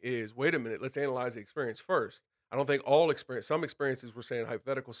saying is, wait a minute, let's analyze the experience first. I don't think some experiences we're saying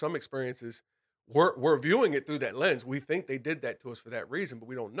hypothetical, some experiences we're viewing it through that lens. We think they did that to us for that reason, but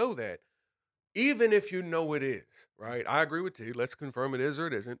we don't know that. Even if you know it is, right? I agree with T. Let's confirm it is or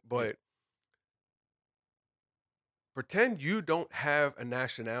it isn't, but pretend you don't have a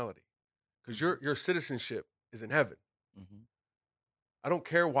nationality because your citizenship is in heaven. Mhm. I don't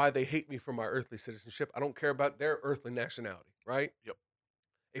care why they hate me for my earthly citizenship. I don't care about their earthly nationality, right? Yep.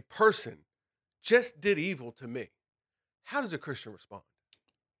 A person just did evil to me. How does a Christian respond?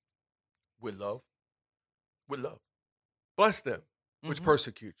 With love. With love. Bless them, which Mhm.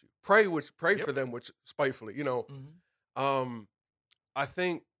 persecute you. Pray Yep. for them, which spitefully. Mhm. I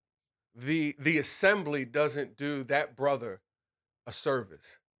think the assembly doesn't do that brother a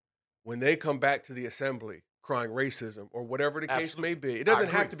service when they come back to the assembly crying racism or whatever the case may be. It doesn't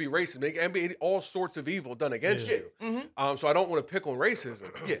have to be racism. It can be all sorts of evil done against Yeah. you. Mhm. So I don't want to pick on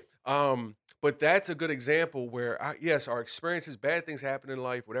racism. Yeah. But that's a good example where, yes, our experiences, bad things happen in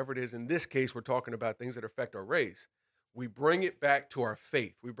life, whatever it is. In this case, we're talking about things that affect our race. We bring it back to our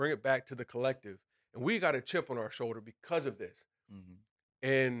faith. We bring it back to the collective. And we got a chip on our shoulder because of this. Mhm.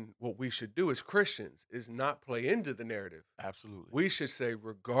 And what we should do as Christians is not play into the narrative. Absolutely. We should say,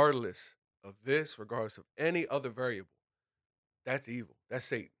 regardless of this, regardless of any other variable, that's evil. That's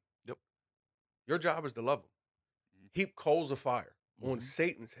Satan. Yep. Your job is to love him. Heap coals of fire on Mhm.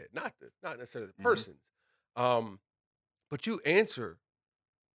 Satan's head, not necessarily the Mhm. person's. But you answer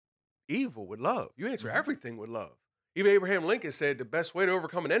evil with love. You answer Mhm. everything with love. Even Abraham Lincoln said the best way to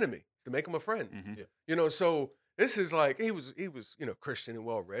overcome an enemy is to make him a friend. Mhm. Yeah. So this is like he was Christian and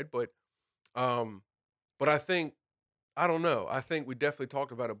well read, but I think I don't know. I think we definitely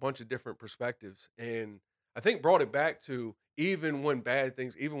talked about a bunch of different perspectives, and I think brought it back to even when bad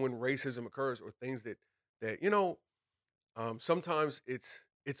things, even when racism occurs or things that sometimes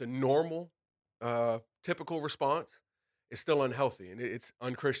it's a normal, typical response. It's still unhealthy and it's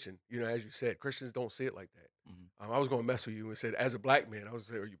unchristian. As you said, Christians don't see it like that. Mhm. I was going to mess with you and said, as a black man, I was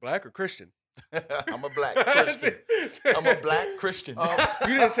going to say, are you black or Christian? I'm a black Christian. I'm a black Christian. You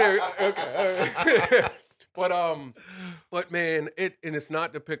didn't say okay. All right. But man, it's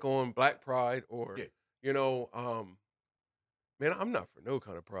not to pick on black pride or Yeah. man, I'm not for no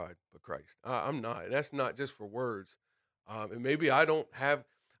kind of pride but Christ. I'm not. And that's not just for words. And maybe I don't have.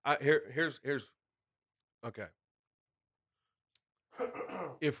 Here's okay.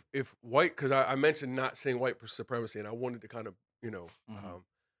 If white, because I mentioned not saying white supremacy, and I wanted to kind of Mhm.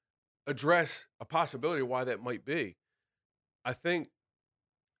 address a possibility of why that might be. I think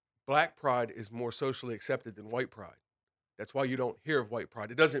black pride is more socially accepted than white pride. That's why you don't hear of white pride.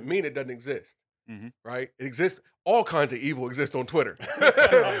 It doesn't mean it doesn't exist, Mhm. right? It exists. All kinds of evil exist on Twitter.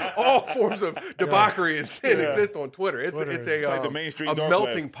 All forms of debauchery and sin Yeah. exist on Twitter. It's Twitter it's is a like the mainstream a dark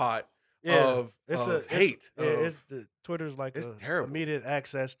melting web. pot Yeah. of hate. Twitter's like It's a terrible. immediate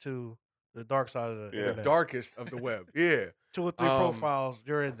access to the dark side of the Yeah. The internet. darkest of the web. Yeah. 2 or 3 profiles,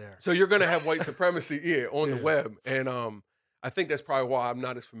 you're in there. So you're gonna have white supremacy, on the Yeah. web, and I think that's probably why I'm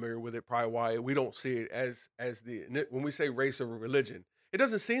not as familiar with it. Probably why we don't see it as when we say race over religion, it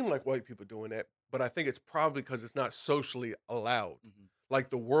doesn't seem like white people doing that. But I think it's probably because it's not socially allowed. Mhm. Like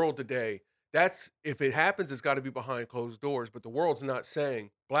the world today, if it happens, it's got to be behind closed doors. But the world's not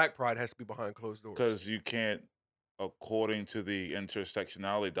saying black pride has to be behind closed doors. Because you can't, according to the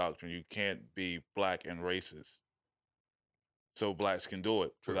intersectionality doctrine, you can't be black and racist. so blacks can do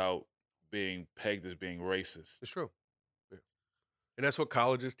it True. without being pegged as being racist. It's true. Yeah. And that's what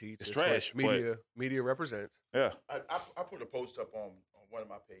colleges teach. It's It's what trash, but- media represents. Yeah. I put a post up on one of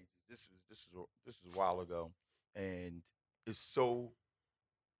my pages. This is a while ago, and it's so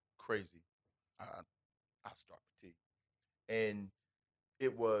crazy. I'll start with T. And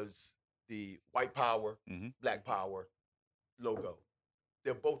it was the white power, Mhm. black power logo.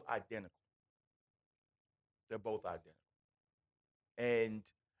 They're both identical. They're both identical. And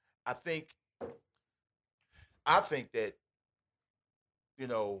I think that, you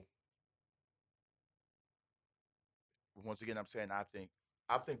know, once again, I'm saying I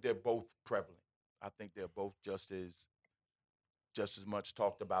think they're both prevalent. I think they're both just as much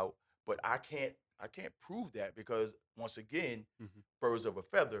talked about. But I can't prove that because once again, birds of a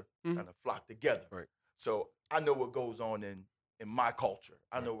feather kind of flock together. Right. So I know what goes on in my culture.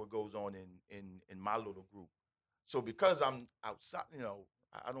 I know what goes on in my little group. So because I'm outside,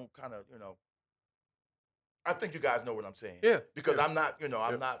 I don't kind of, I think you guys know what I'm saying. Yeah. Because yeah. I'm not, I'm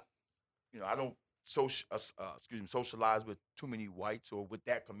Yep. not, I don't socialize with too many whites or with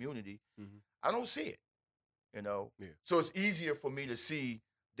that community. I don't see it, Yeah. So it's easier for me to see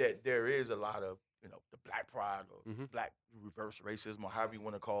that there is a lot of, the black pride or black reverse racism or however you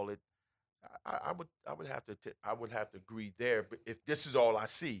want to call it. I would have to agree there. But if this is all I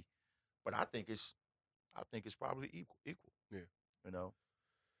see, but I think it's probably equal. Yeah.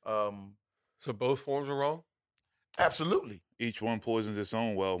 Um, So both forms are wrong? absolutely. Each one poisons its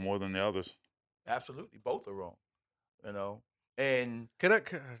own well more than the others. Absolutely. Both are wrong. And Can I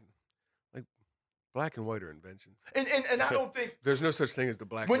like black and white are inventions. and I don't think There's no such thing as the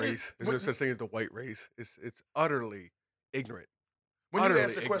black When you- race. There's no when- such thing as the white race. It's utterly ignorant. when you utterly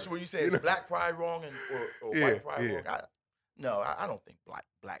ask the question ignorant, where you say you is know? black pride wrong or Yeah, white pride yeah. wrong, I don't think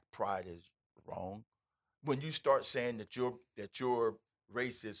black pride is wrong. When you start saying that your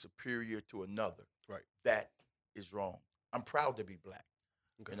race is superior to another, Right. that is wrong. I'm proud to be black.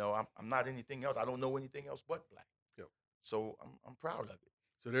 Okay. I'm not anything else. I don't know anything else but black. Yep. So I'm proud of it.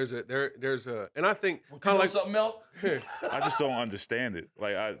 So there's a and I think Would you kind know of like something else? I just don't understand it.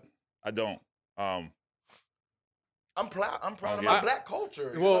 Like I don't. I'm proud of yeah. my black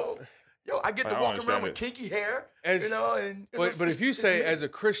culture. Well, I get I to don't walk around understand with it. kinky hair. as And but if you it's say me. as a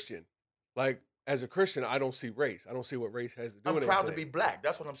Christian, I don't see race. I don't see what race has to do I'm with proud to anything. be black.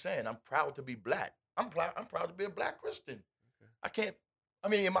 That's what I'm saying. I'm proud to be black. I'm proud to be a black Christian. Okay.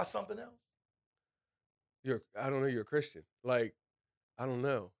 Am I something else? I don't know, you're a Christian. Like, I don't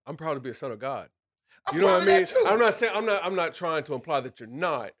know. I'm proud to be a son of God. I'm You know proud what of I mean? that too. I'm not saying I'm not trying to imply that you're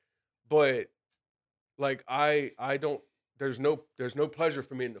not, but like I don't there's no pleasure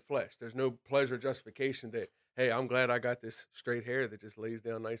for me in the flesh. There's no pleasure justification that, hey, I'm glad I got this straight hair that just lays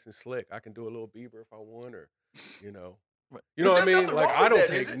down nice and slick. I can do a little Bieber if I want, or you know. Right. You But know what I there's mean? nothing Like wrong I with don't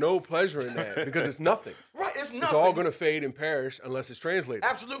that, is take it? no pleasure in that because it's nothing. Right, it's nothing. It's all gonna fade and perish unless it's translated.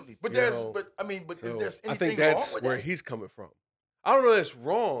 Absolutely. But You there's know, but is So, there anything I think wrong that's with where that? he's coming from. I don't know that's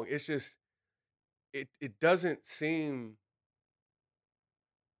wrong. It's just it doesn't seem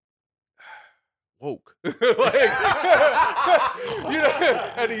woke. like you know,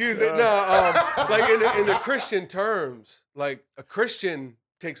 I had to use it. No, like in the Christian terms, like a Christian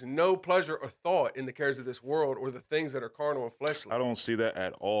takes no pleasure or thought in the cares of this world or the things that are carnal and fleshly. I don't see that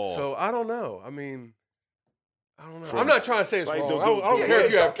at all. So I don't know. I mean, I don't know. From- I'm not trying to say it's like, wrong. the- I don't the- care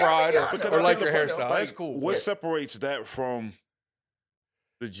if you yeah, have pride yeah, Because or I like think your the point hairstyle. of- That's cool. What Yeah. separates that from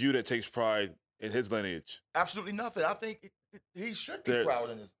the Jew that takes pride in his lineage? Absolutely nothing. I think he should be There-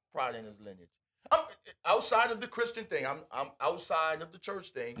 proud in his lineage. I'm outside of the Christian thing. I'm outside of the church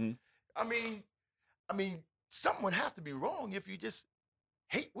thing. Mhm. I mean, something would have to be wrong if you just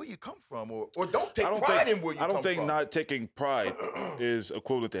hate where you come from or don't take I don't pride think, in where you I come don't think from. not taking pride is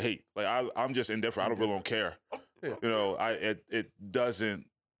equivalent to hate. Like I'm just indifferent. I don't really don't care. Yeah. You know, it doesn't.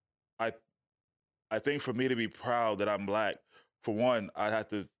 I think for me to be proud that I'm black, for one, I have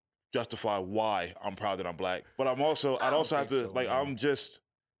to justify why I'm proud that I'm black. But I'd I also don't have think to so, like man.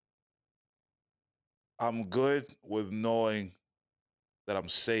 I'm good with knowing that I'm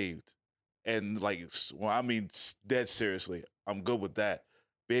saved, and like dead seriously, I'm good with that.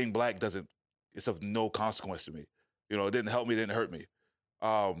 Being black it's of no consequence to me. You know, it didn't help me, it didn't hurt me.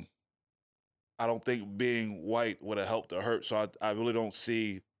 I don't think being white would have helped or hurt. So I really don't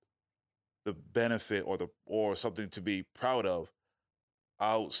see the benefit or something to be proud of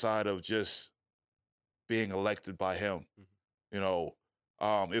outside of just being elected by him. You know,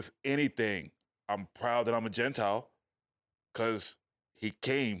 if anything, I'm proud that I'm a Gentile because he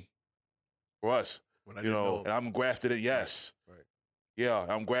came for us. When I You didn't know, him. and I'm grafted in. Yes. Right. Yeah,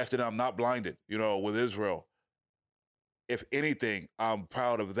 I'm grafted. I'm not blinded. You know, with Israel. if anything, I'm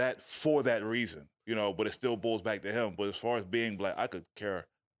proud of that for that reason, you know, but it still boils back to him. But as far as being black, I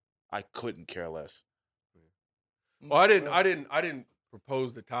couldn't care less. Well, I didn't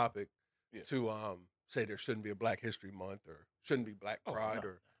propose the topic Yeah. to say there shouldn't be a Black History Month or shouldn't be Black Oh, Pride no.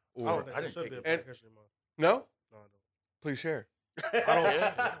 or I don't think I there didn't should take be a it. Black And- History Month. no. No, I Please share.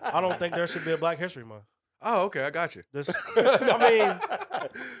 I don't think there should be a Black History Month. Oh, okay, I got you. This, I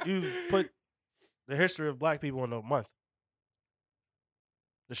mean, you put the history of Black people in a month,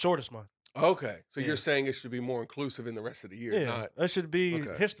 the shortest month. Okay, so Yeah. you're saying it should be more inclusive in the rest of the year, Yeah, not that should be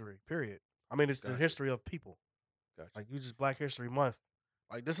Okay. history. Period. I mean, it's the Gotcha. history of people. Gotcha. Like you just Black History Month.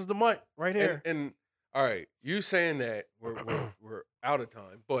 Like this is the month right here. And all right, you saying that we're out of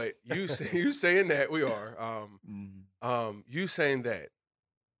time, but you saying that we are Mhm. you saying that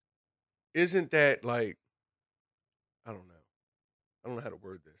isn't that like I don't know how to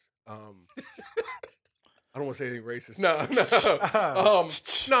word this. I don't want to say anything racist. No.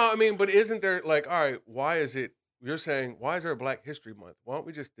 No, I mean, but isn't there like, all right, why is there a Black History Month? Why don't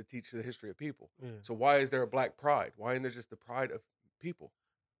we just teach the history of people? Yeah. So why is there a Black Pride? Why isn't there just the pride of people?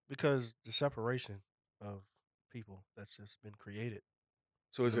 Because the separation of people that's just been created.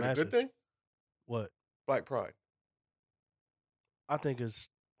 So is The it a masses. good thing? What Black Pride. I think is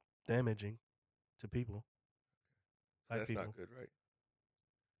damaging to people. Black That's people. not good, right?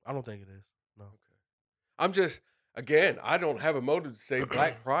 I don't think it is. No. Okay. I'm just, again, I don't have a motive to say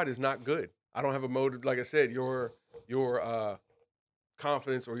Black Pride is not good. I don't have a motive, like I said, your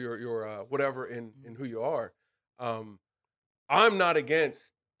confidence or your whatever in who you are. I'm not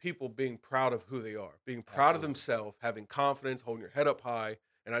against people being proud of who they are, being proud of Absolutely. themselves, having confidence, holding your head up high.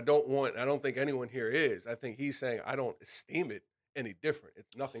 And I don't think anyone here is. I think he's saying I don't esteem it any different.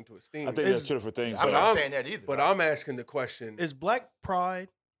 It's nothing to esteem. I think Is- that's two different things. I'm But not I'm- saying that either. but I'm asking the question. Is Black Pride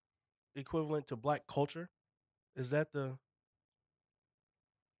equivalent to Black culture? Is that the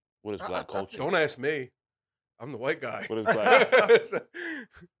What is I- black I culture? Don't ask me. I'm the white guy. What is black?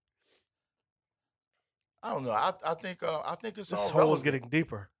 I don't know. I think it's this all hole is relevant. getting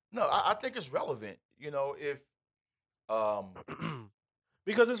deeper? No, I think it's relevant. You know, if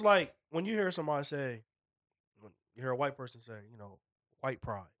Because it's like when you hear somebody say, when you hear a white person say, white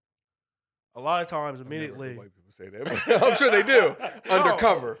pride. A lot of times, I've never heard immediately, white people say that. but I'm sure they do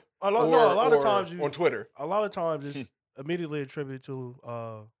undercover. a lot of times on Twitter. a lot of times it's immediately attributed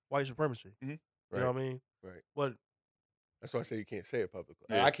to white supremacy. Mhm. You Right. know what I mean? Right. But That's why I say you can't say it publicly.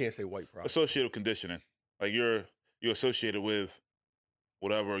 Yeah. I can't say white pride. Associative conditioning. Like you're associated with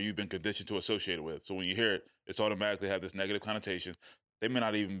whatever you've been conditioned to associate it with. So when you hear it, it's automatically have this negative connotation. They may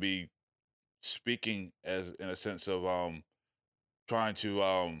not even be speaking as in a sense of trying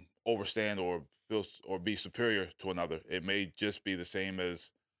to overstand or feel or be superior to another. It may just be the same as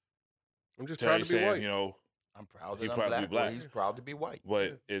I'm just Terry proud to be saying, white. you know, I'm proud He that I'm proud to be black, black. or he's proud to be white.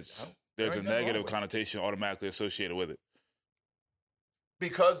 but it's Well, there's there a ain't nothing wrong negative with it. connotation automatically associated with it.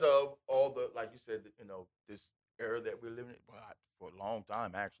 Because of all the, like you said, this era that we're living in, for a long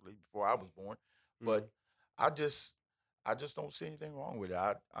time actually, before I was born. But I just don't see anything wrong with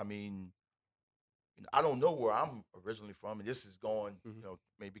it. I mean, I don't know where I'm originally from, and this is going, Mhm.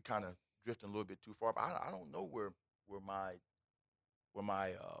 maybe kind of drifting a little bit too far. But I don't know where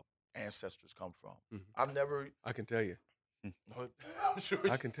my ancestors come from. Mhm. I've never. I can tell you. I'm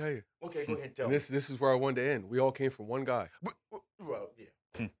sure. I can tell you. Okay, go ahead and tell And me. this is where I wanted to end. We all came from one guy. Well,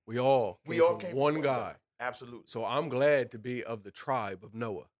 yeah, We all we came all from came one from guy. Absolutely. So I'm glad to be of the tribe of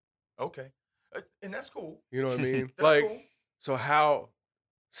Noah. Okay, and that's cool. You know what I mean? That's like, cool. so how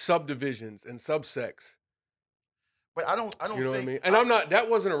subdivisions and subsects, But I don't. you know what I think, mean? And I'm not, that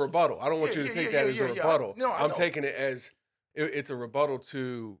wasn't a rebuttal. I don't want you to think that as a yeah. rebuttal. No, I I'm know. taking it as it's a rebuttal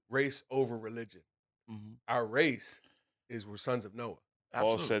to race over religion. Mhm. Our race we're sons of Noah.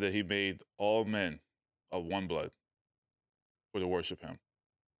 Paul Absolutely. said that he made all men of one blood for to worship him.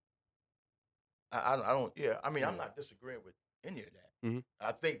 I don't. Yeah, I mean, I'm Yeah. not disagreeing with any of that. Mhm.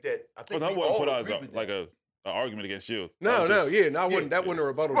 I think that. I Well, think that we wouldn't all put out agree as with like that. an argument against you. That No, was no, just- yeah, no, I yeah, wouldn't. That wasn't a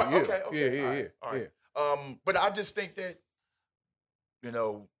rebuttal Right, to you. okay, all right. Yeah. But I just think that,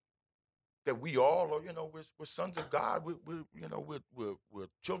 that we all are, we're sons of God. We're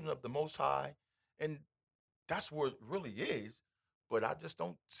children of the Most High, and that's what it really is. But I just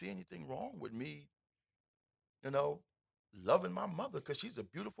don't see anything wrong with me, loving my mother because she's a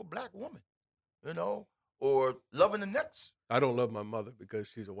beautiful black woman, or loving the next. I don't love my mother because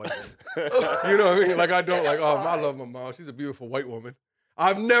she's a white woman. You You know what I mean? Like I don't That's like. Oh, I fine. love my mom. She's a beautiful white woman.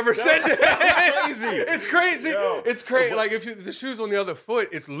 I've never said that. Crazy. It's crazy. Yo. It's crazy. Like if the shoe's on the other foot,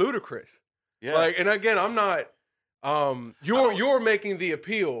 it's ludicrous. Yeah. Like, and again, I'm not. You're making the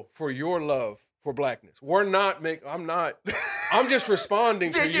appeal for your love for blackness. I'm just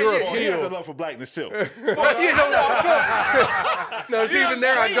responding to your Well, he has a appeal. love for blackness too. No, see, even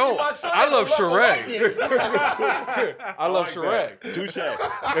there I don't. I love Sheree. I love Sheree. Touche.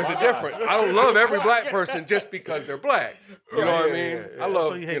 There's a difference. I don't love every black person just because they're black. You know what I mean? I love.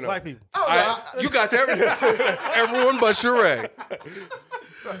 So you hate black people? You got that. Everyone but Sheree.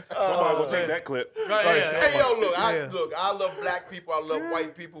 Somebody will take that clip. Right, Hey, yo, look, Yeah. I love black people. I love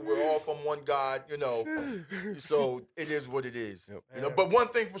white people. We're all from one God, So it is what it is. But one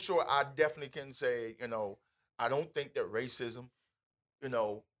thing for sure, I definitely can say, I don't think that racism,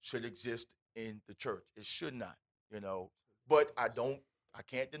 should exist in the church. It should not, But I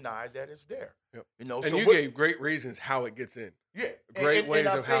can't deny that it's there. Yep. And so you gave great reasons how it gets in. Yeah. Great ways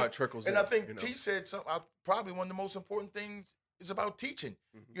I of how think- it trickles and in. I think T said something. Probably one of the most important things is about teaching.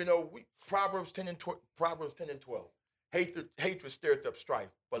 Mhm. Proverbs 10 and 12. Hatred stirreth up strife,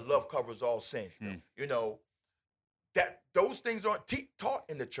 but love covers all sin. That those things aren't taught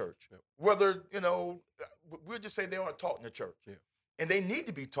in the church. Yep. Whether we'll just say they aren't taught in the church, and they need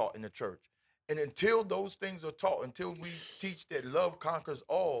to be taught in the church. And until those things are taught, until we teach that love conquers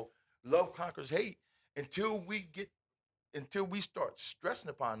all, love conquers hate, until we start stressing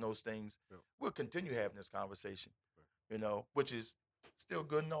upon those things, we'll continue having this conversation. Which is still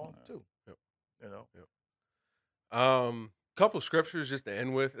good and all too. Couple of scriptures just to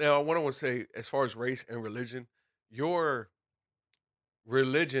end with. Now, I want to say, as far as race and religion, your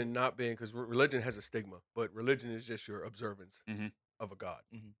religion not being, because religion has a stigma, but religion is just your observance Mhm. of a God.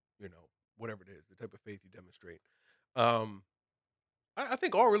 Mhm. Whatever it is, the type of faith you demonstrate. I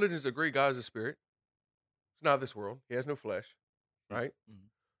think all religions agree God is a spirit. It's not of this world. He has no flesh, right?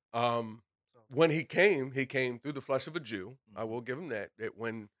 When he came through the flesh of a Jew. I will give him that. That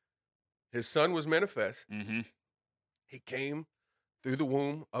when his son was manifest, Mm-hmm. he came through the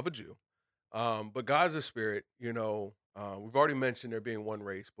womb of a Jew. But God's a spirit. We've already mentioned there being one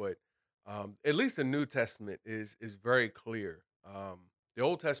race, but at least the New Testament is very clear. The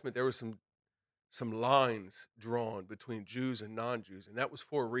Old Testament, there were some lines drawn between Jews and non-Jews, and that was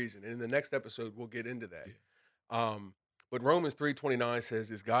for a reason. And in the next episode, we'll get into that. But Romans 3:29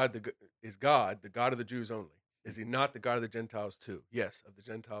 says, "Is God the God of the Jews only? Is he not the God of the Gentiles too?" Yes, of the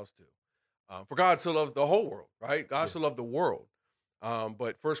Gentiles too. For God so loved the whole world, right? God so loved the world.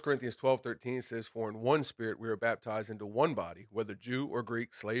 But 1 Corinthians 12:13 says, "For in one spirit we are baptized into one body, whether Jew or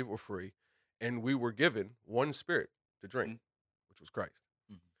Greek, slave or free, and we were given one spirit to drink, which was Christ."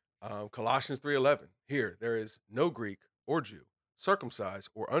 Colossians 3:11, "Here there is no Greek or Jew, circumcised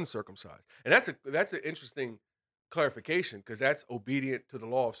or uncircumcised." And that's an interesting clarification, because that's obedient to the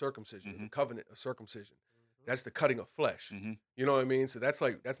law of circumcision, the covenant of circumcision. That's the cutting of flesh. You know what I mean? So that's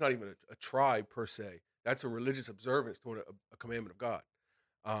not even a tribe per se. That's a religious observance to a commandment of God.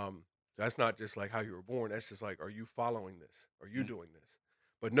 That's not just like how you were born. That's just like, are you following this? Are you doing this?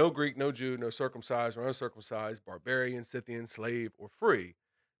 But no Greek, no Jew, no circumcised or uncircumcised, barbarian, Scythian, slave, or free.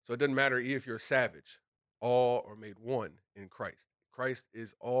 So it doesn't matter if you're a savage. All are made one in Christ. Christ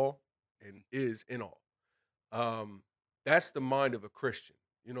is all and is in all. That's the mind of a Christian.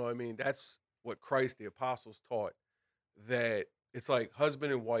 You know what I mean? That's what Christ, the apostles, taught, that it's like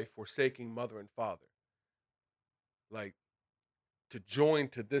husband and wife forsaking mother and father, like to join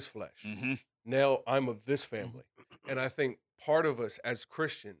to this flesh. Now I'm of this family. And I think part of us as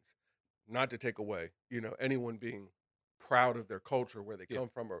Christians, not to take away, anyone being proud of their culture, where they come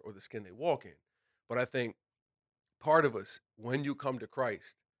from, or the skin they walk in, but I think part of us, when you come to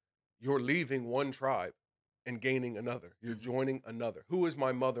Christ, you're leaving one tribe and gaining another. You're joining another. Who is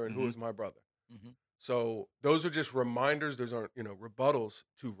my mother and who is my brother? So those are just reminders. Those aren't, rebuttals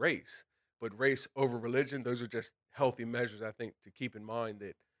to race, but race over religion. Those are just healthy measures, I think, to keep in mind,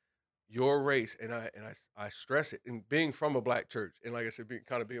 that your race, and I stress it, and being from a black church, and like I said,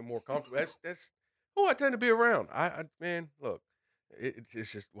 being more comfortable. That's who I tend to be around. Man, look,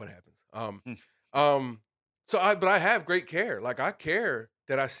 it's just what happens. But I have great care. Like, I care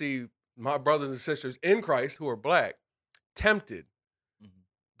that I see my brothers and sisters in Christ who are black tempted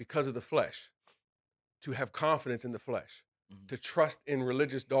because of the flesh, to have confidence in the flesh, to trust in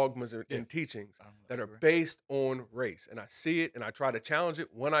religious dogmas and teachings that are based on race. And I see it, and I try to challenge it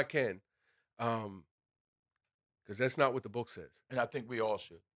when I can, because that's not what the book says. And I think we all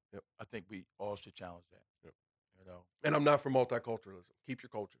should. I think we all should challenge that. And I'm not for multiculturalism. Keep your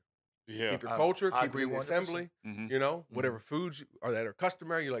culture. Yeah. Keep your culture. I Keep agree it in the 100%. assembly. Whatever foods that are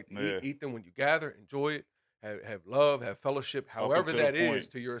customary, you like to eat them when you gather. Enjoy it. Have love. Have fellowship. However that is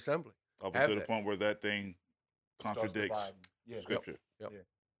to your assembly. Up until the point where that thing contradicts scripture. Yep.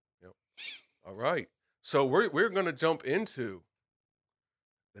 All right. So we're going to jump into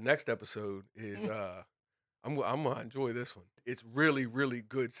the next episode is I'm gonna enjoy this one. It's really, really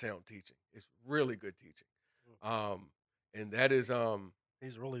good sound teaching. It's really good teaching. And that is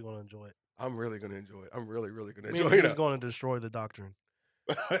He's really going to enjoy it. I'm really gonna enjoy it. I'm really, really gonna I enjoy mean, it. he's going to destroy the doctrine.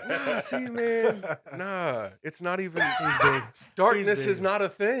 Nah, see, man, it's not even. He's big. Darkness He's is big. not a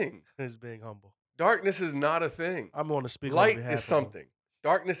thing. He's being humble. Darkness is not a thing. I'm going to speak on Light behalf is of him. something.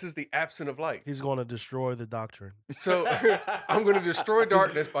 Darkness is the absence of light. He's going to destroy the doctrine. So I'm going to destroy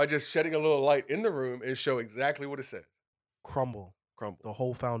darkness by just shedding a little light in the room and show exactly what it says. Crumble Crumble. the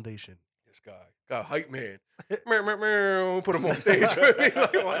whole foundation. This guy, got a hype man. Meow, meow, meow. Put him on stage with me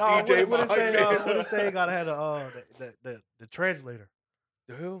like my No, DJ. what my it say? hype man. What it say? Got to have the translator.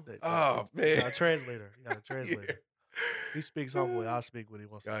 The who? The- Oh the- man, a translator. You got a translator. Yeah. He speaks humbly. I speak when he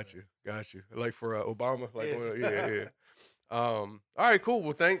wants. Got you. Like for Obama, like Yeah. yeah. All right, cool.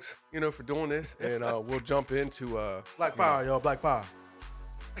 Well, thanks, for doing this, and we'll jump into Black power, y'all. Black power.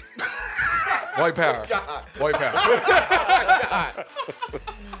 white power. White power.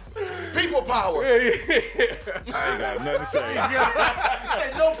 People power. Yeah. I ain't got nothing to say.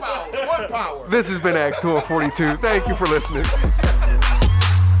 Say no power. One power. This has been Acts 242. Thank you for listening.